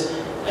about this,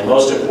 and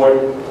most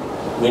important,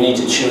 we need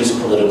to choose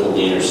political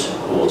leaders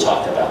who will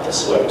talk about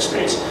this, who have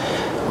experience.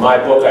 My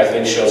book, I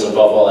think, shows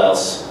above all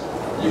else,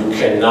 you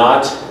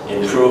cannot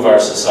improve our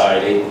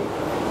society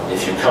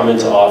if you come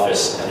into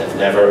office and have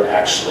never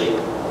actually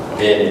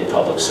been in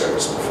public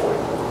service before.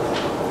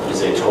 It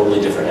is a totally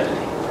different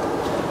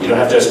entity. You don't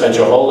have to have spent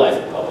your whole life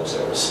in public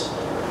service.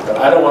 But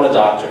I don't want a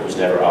doctor who's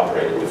never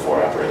operated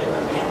before operating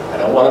on me. I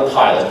don't want a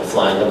pilot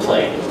flying a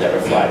plane who's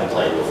never flown a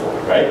plane before,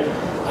 right?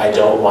 I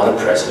don't want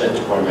a president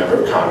or a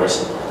member of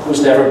Congress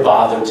who's never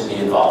bothered to be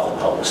involved in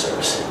public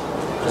service,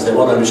 because they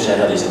won't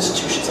understand how these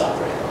institutions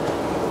operate.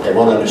 They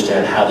won't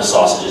understand how the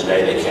sausage is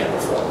made. They can't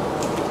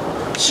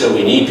reform. So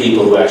we need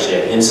people who actually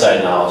have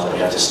inside knowledge, and we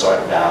have to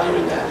start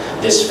valuing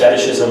that. This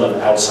fetishism of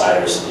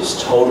outsiders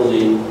is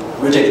totally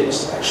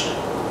ridiculous, actually.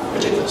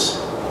 Ridiculous.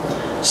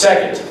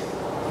 Second,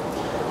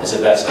 as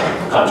if that's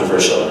not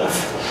controversial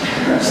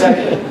enough.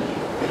 Second,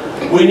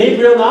 we need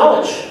real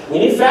knowledge. We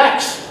need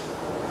facts.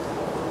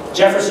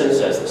 Jefferson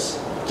says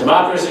this.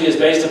 Democracy is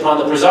based upon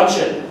the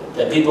presumption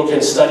that people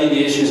can study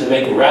the issues and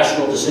make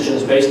rational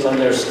decisions based on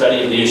their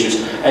study of the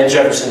issues. And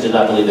Jefferson did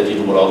not believe that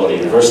people would all go to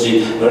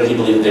university, nor did he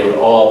believe that they would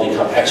all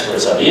become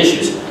experts on the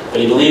issues, but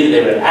he believed that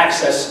they would have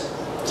access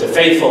to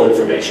faithful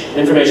information,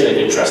 information they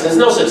could trust. There's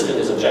no such thing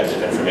as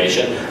objective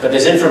information, but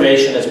there's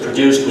information that's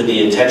produced with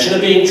the intention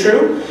of being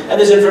true, and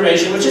there's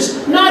information which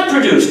is not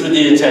produced with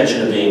the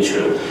intention of being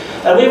true.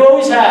 And we've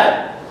always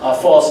had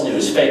false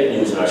news, fake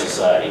news in our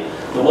society.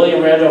 The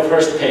William Randolph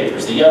Hearst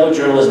papers, the yellow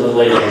journalism of the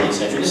late 18th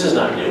century, this is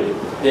not new.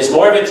 There's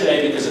more of it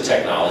today because of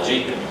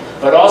technology,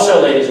 but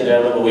also, ladies and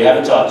gentlemen, what we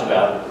haven't talked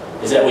about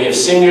is that we have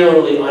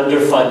singularly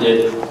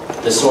underfunded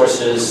the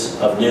sources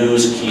of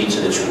news key to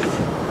the truth.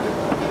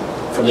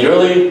 From the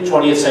early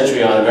 20th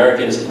century on,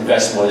 Americans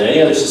invest more than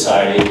any other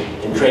society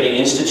in creating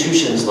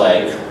institutions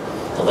like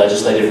the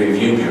legislative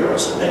review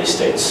bureaus of many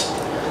states,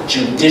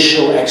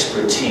 judicial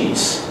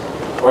expertise,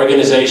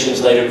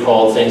 organizations later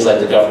called things like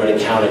the Government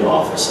Accounting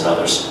Office and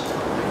others,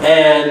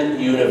 and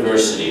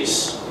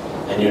universities.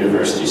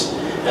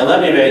 And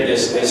let me make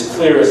this as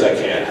clear as I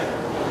can.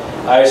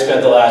 I've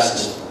spent the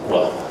last,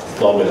 well,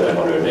 longer than I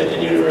want to admit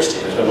in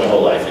university. I've spent my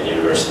whole life in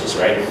universities,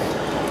 right?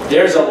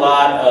 There's a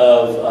lot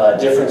of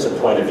difference of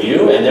point of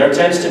view, and there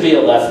tends to be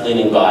a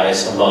left-leaning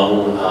bias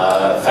among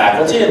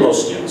faculty and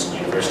most students in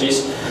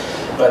universities.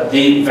 But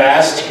the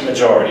vast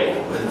majority,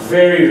 with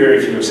very,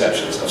 very few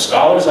exceptions, of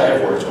scholars I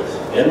have worked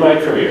with in my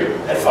career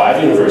at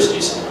 5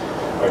 universities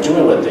are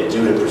doing what they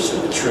do to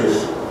pursue the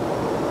truth,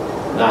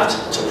 not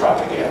to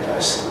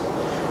propagandize.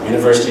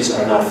 Universities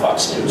are not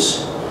Fox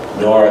News,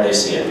 nor are they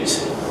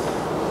CNBC.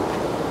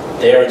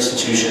 They are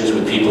institutions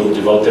with people who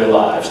devote their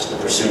lives to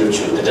the pursuit of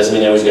truth. That doesn't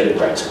mean they always get it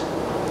right.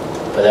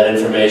 But that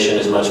information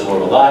is much more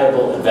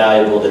reliable and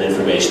valuable than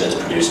information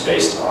that's produced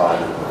based on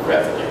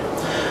revenue.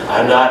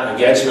 I'm not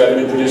against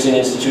revenue-producing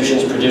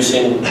institutions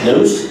producing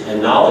news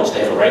and knowledge.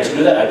 They have a right to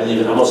do that. I believe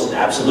in almost an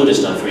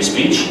absolutist on free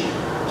speech,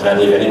 and I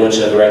believe anyone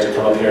should have the right to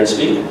come up here and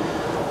speak.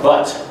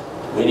 But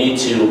we need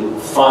to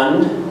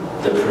fund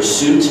the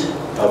pursuit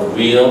of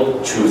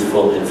real,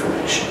 truthful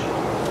information.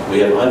 We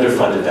have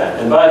underfunded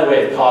that. And by the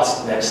way, it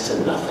costs next to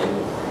nothing.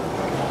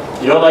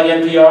 You don't like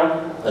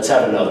NPR? Let's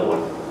have another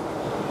one.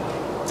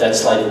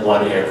 That's like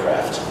 1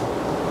 aircraft,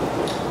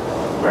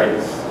 right?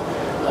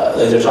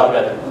 They're talking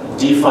about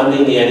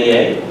defunding the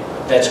NEA.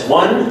 That's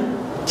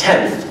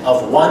 1/10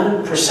 of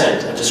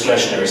 1% of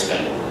discretionary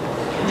spending.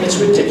 It's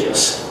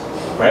ridiculous,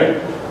 right?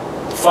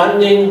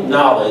 Funding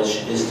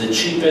knowledge is the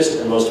cheapest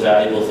and most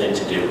valuable thing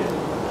to do,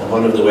 and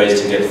one of the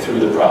ways to get through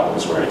the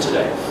problems we're in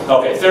today.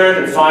 Okay, third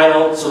and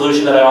final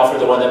solution that I offer,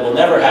 the one that will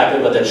never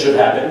happen, but that should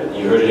happen,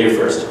 you heard it here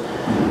first,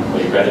 or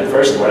you read it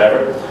first,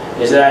 whatever,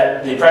 is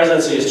that the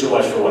presidency is too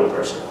much for one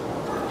person.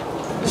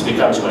 It's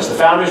become too much. The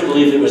founders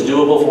believed it was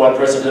doable for one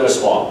person because it was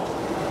small.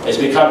 It's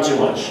become too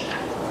much.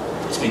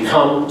 It's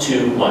become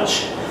too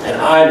much. And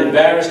I'm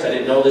embarrassed I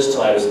didn't know this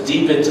till I was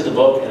deep into the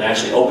book and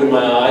actually opened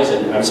my eyes,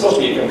 and I'm supposed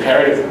to be a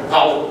comparative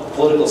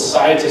political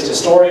scientist,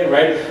 historian,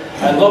 right?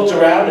 I looked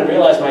around and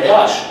realized, my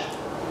gosh,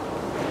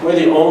 we're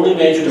the only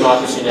major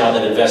democracy now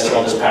that invests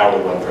all this power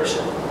in one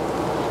person.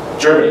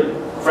 Germany,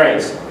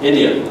 France,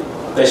 India,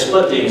 they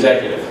split the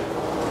executive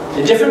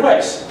in different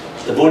ways.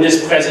 The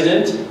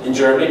Bundespresident in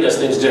Germany does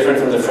things different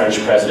from the French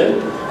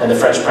president, and the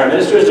French prime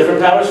minister has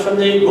different powers from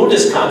the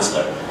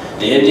Bundeskanzler.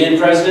 The Indian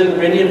president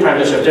or Indian prime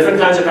minister have different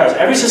kinds of powers.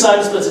 Every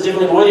society splits it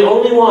differently, but we're the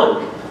only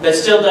one that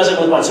still does it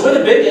with one. So we're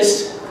the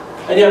biggest,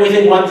 and yet we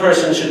think one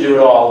person should do it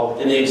all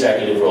in the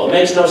executive role. It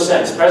makes no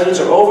sense. Presidents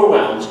are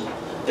overwhelmed.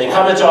 They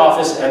come into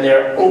office and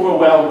they're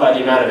overwhelmed by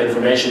the amount of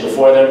information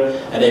before them,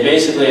 and they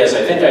basically, as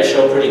I think I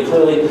show pretty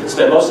clearly,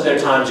 spend most of their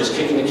time just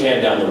kicking the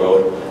can down the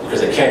road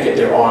because they can't get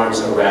their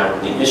arms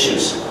around the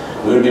issues.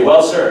 We would be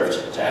well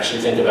served to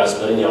actually think about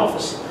splitting the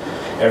office.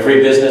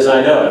 Every business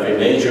I know, every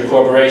major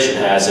corporation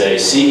has a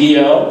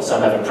CEO,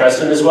 some have a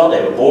president as well, they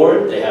have a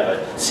board, they have a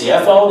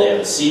CFO, they have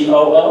a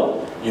COO.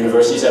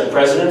 Universities have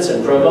presidents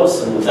and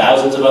provosts and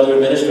thousands of other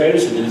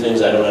administrators who do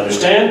things I don't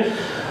understand.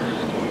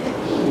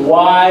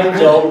 Why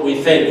don't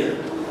we think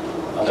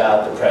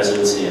about the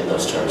presidency in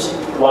those terms?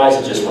 Why is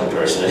it just one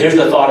person? And here's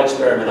the thought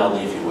experiment I'll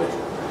leave you with.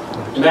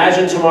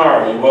 Imagine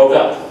tomorrow you woke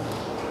up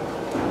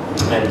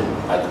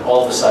and like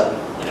all of a sudden,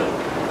 you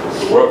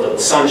know, the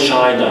sun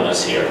shined on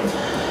us here.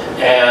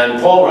 And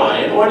Paul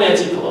Ryan, or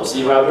Nancy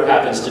Pelosi, whoever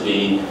happens to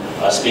be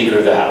Speaker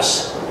of the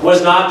House,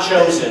 was not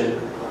chosen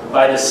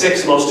by the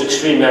 6 most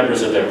extreme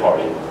members of their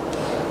party.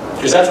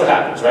 Because that's what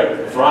happens, right?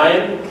 If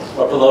Ryan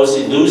or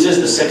Pelosi loses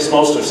the 6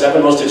 most or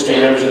 7 most extreme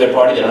members of their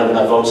party, they don't have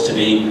enough votes to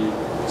be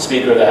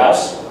Speaker of the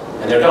House,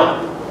 and they're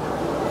gone,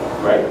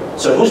 right?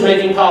 So who's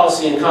making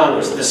policy in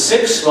Congress? The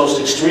 6 most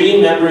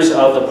extreme members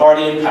of the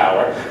party in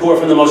power, who are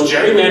from the most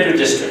gerrymandered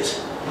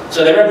districts.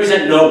 So they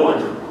represent no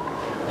one.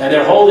 And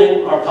they're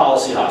holding our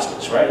policy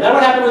hostage, right? And that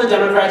would happen with the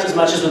Democrats as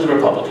much as with the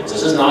Republicans.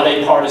 This is not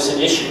a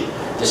partisan issue.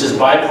 This is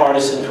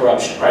bipartisan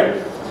corruption, right?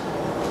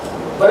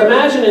 But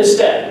imagine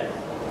instead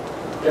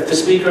if the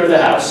Speaker of the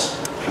House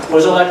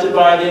was elected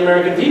by the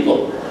American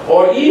people.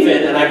 Or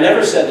even, and I've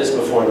never said this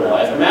before in my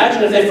life,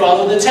 imagine if they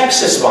followed the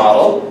Texas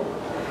model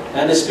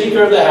and the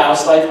Speaker of the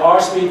House, like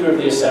our Speaker of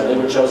the Assembly,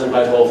 were chosen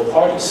by both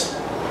parties.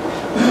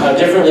 How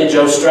differently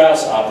Joe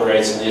Strauss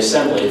operates in the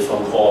Assembly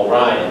from Paul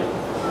Ryan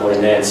or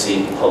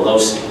Nancy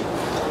Pelosi.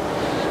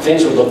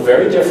 Things would look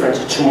very different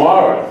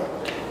tomorrow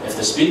if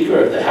the Speaker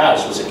of the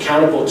House was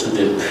accountable to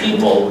the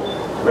people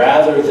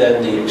rather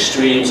than the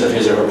extremes of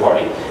his or her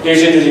party. Here's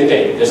the interesting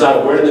thing. There's not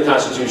a word in the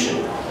Constitution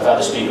of how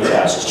the Speaker of the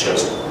House is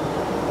chosen.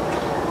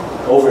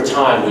 Over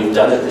time, we've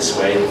done it this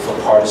way for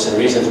partisan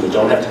reasons. We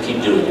don't have to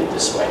keep doing it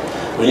this way.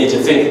 We need to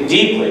think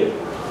deeply,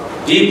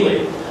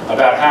 deeply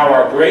about how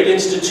our great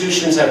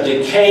institutions have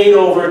decayed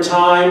over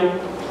time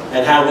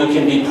and how we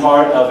can be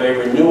part of a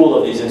renewal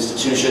of these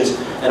institutions.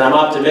 And I'm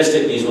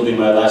optimistic, these will be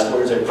my last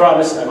words, I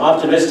promise. I'm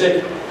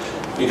optimistic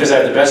because I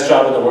have the best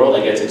job in the world.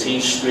 I get to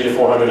teach 300 to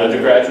 400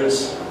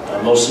 undergraduates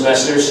most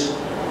semesters.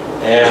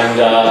 And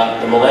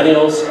the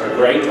millennials are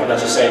great. I'm not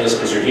just saying this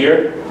because you're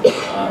here.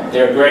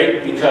 They're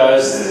great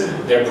because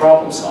they're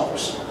problem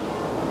solvers.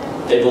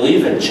 They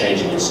believe in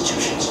changing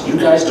institutions. You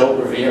guys don't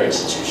revere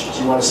institutions.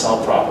 You want to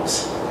solve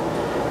problems.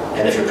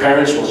 And if your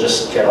parents will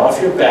just get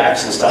off your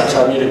backs and stop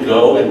telling you to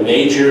go and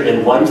major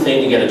in one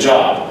thing to get a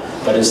job,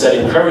 but instead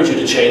encourage you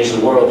to change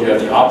the world, you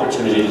have the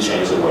opportunity to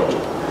change the world.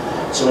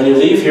 So when you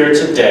leave here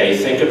today,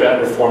 think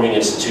about reforming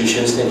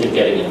institutions, think of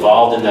getting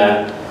involved in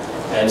that,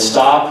 and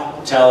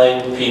stop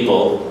telling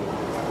people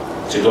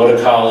to go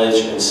to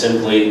college and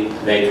simply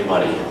make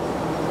money.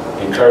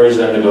 Encourage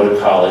them to go to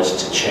college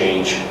to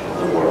change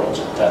the world.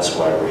 That's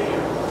why we're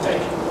here.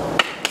 Thank you.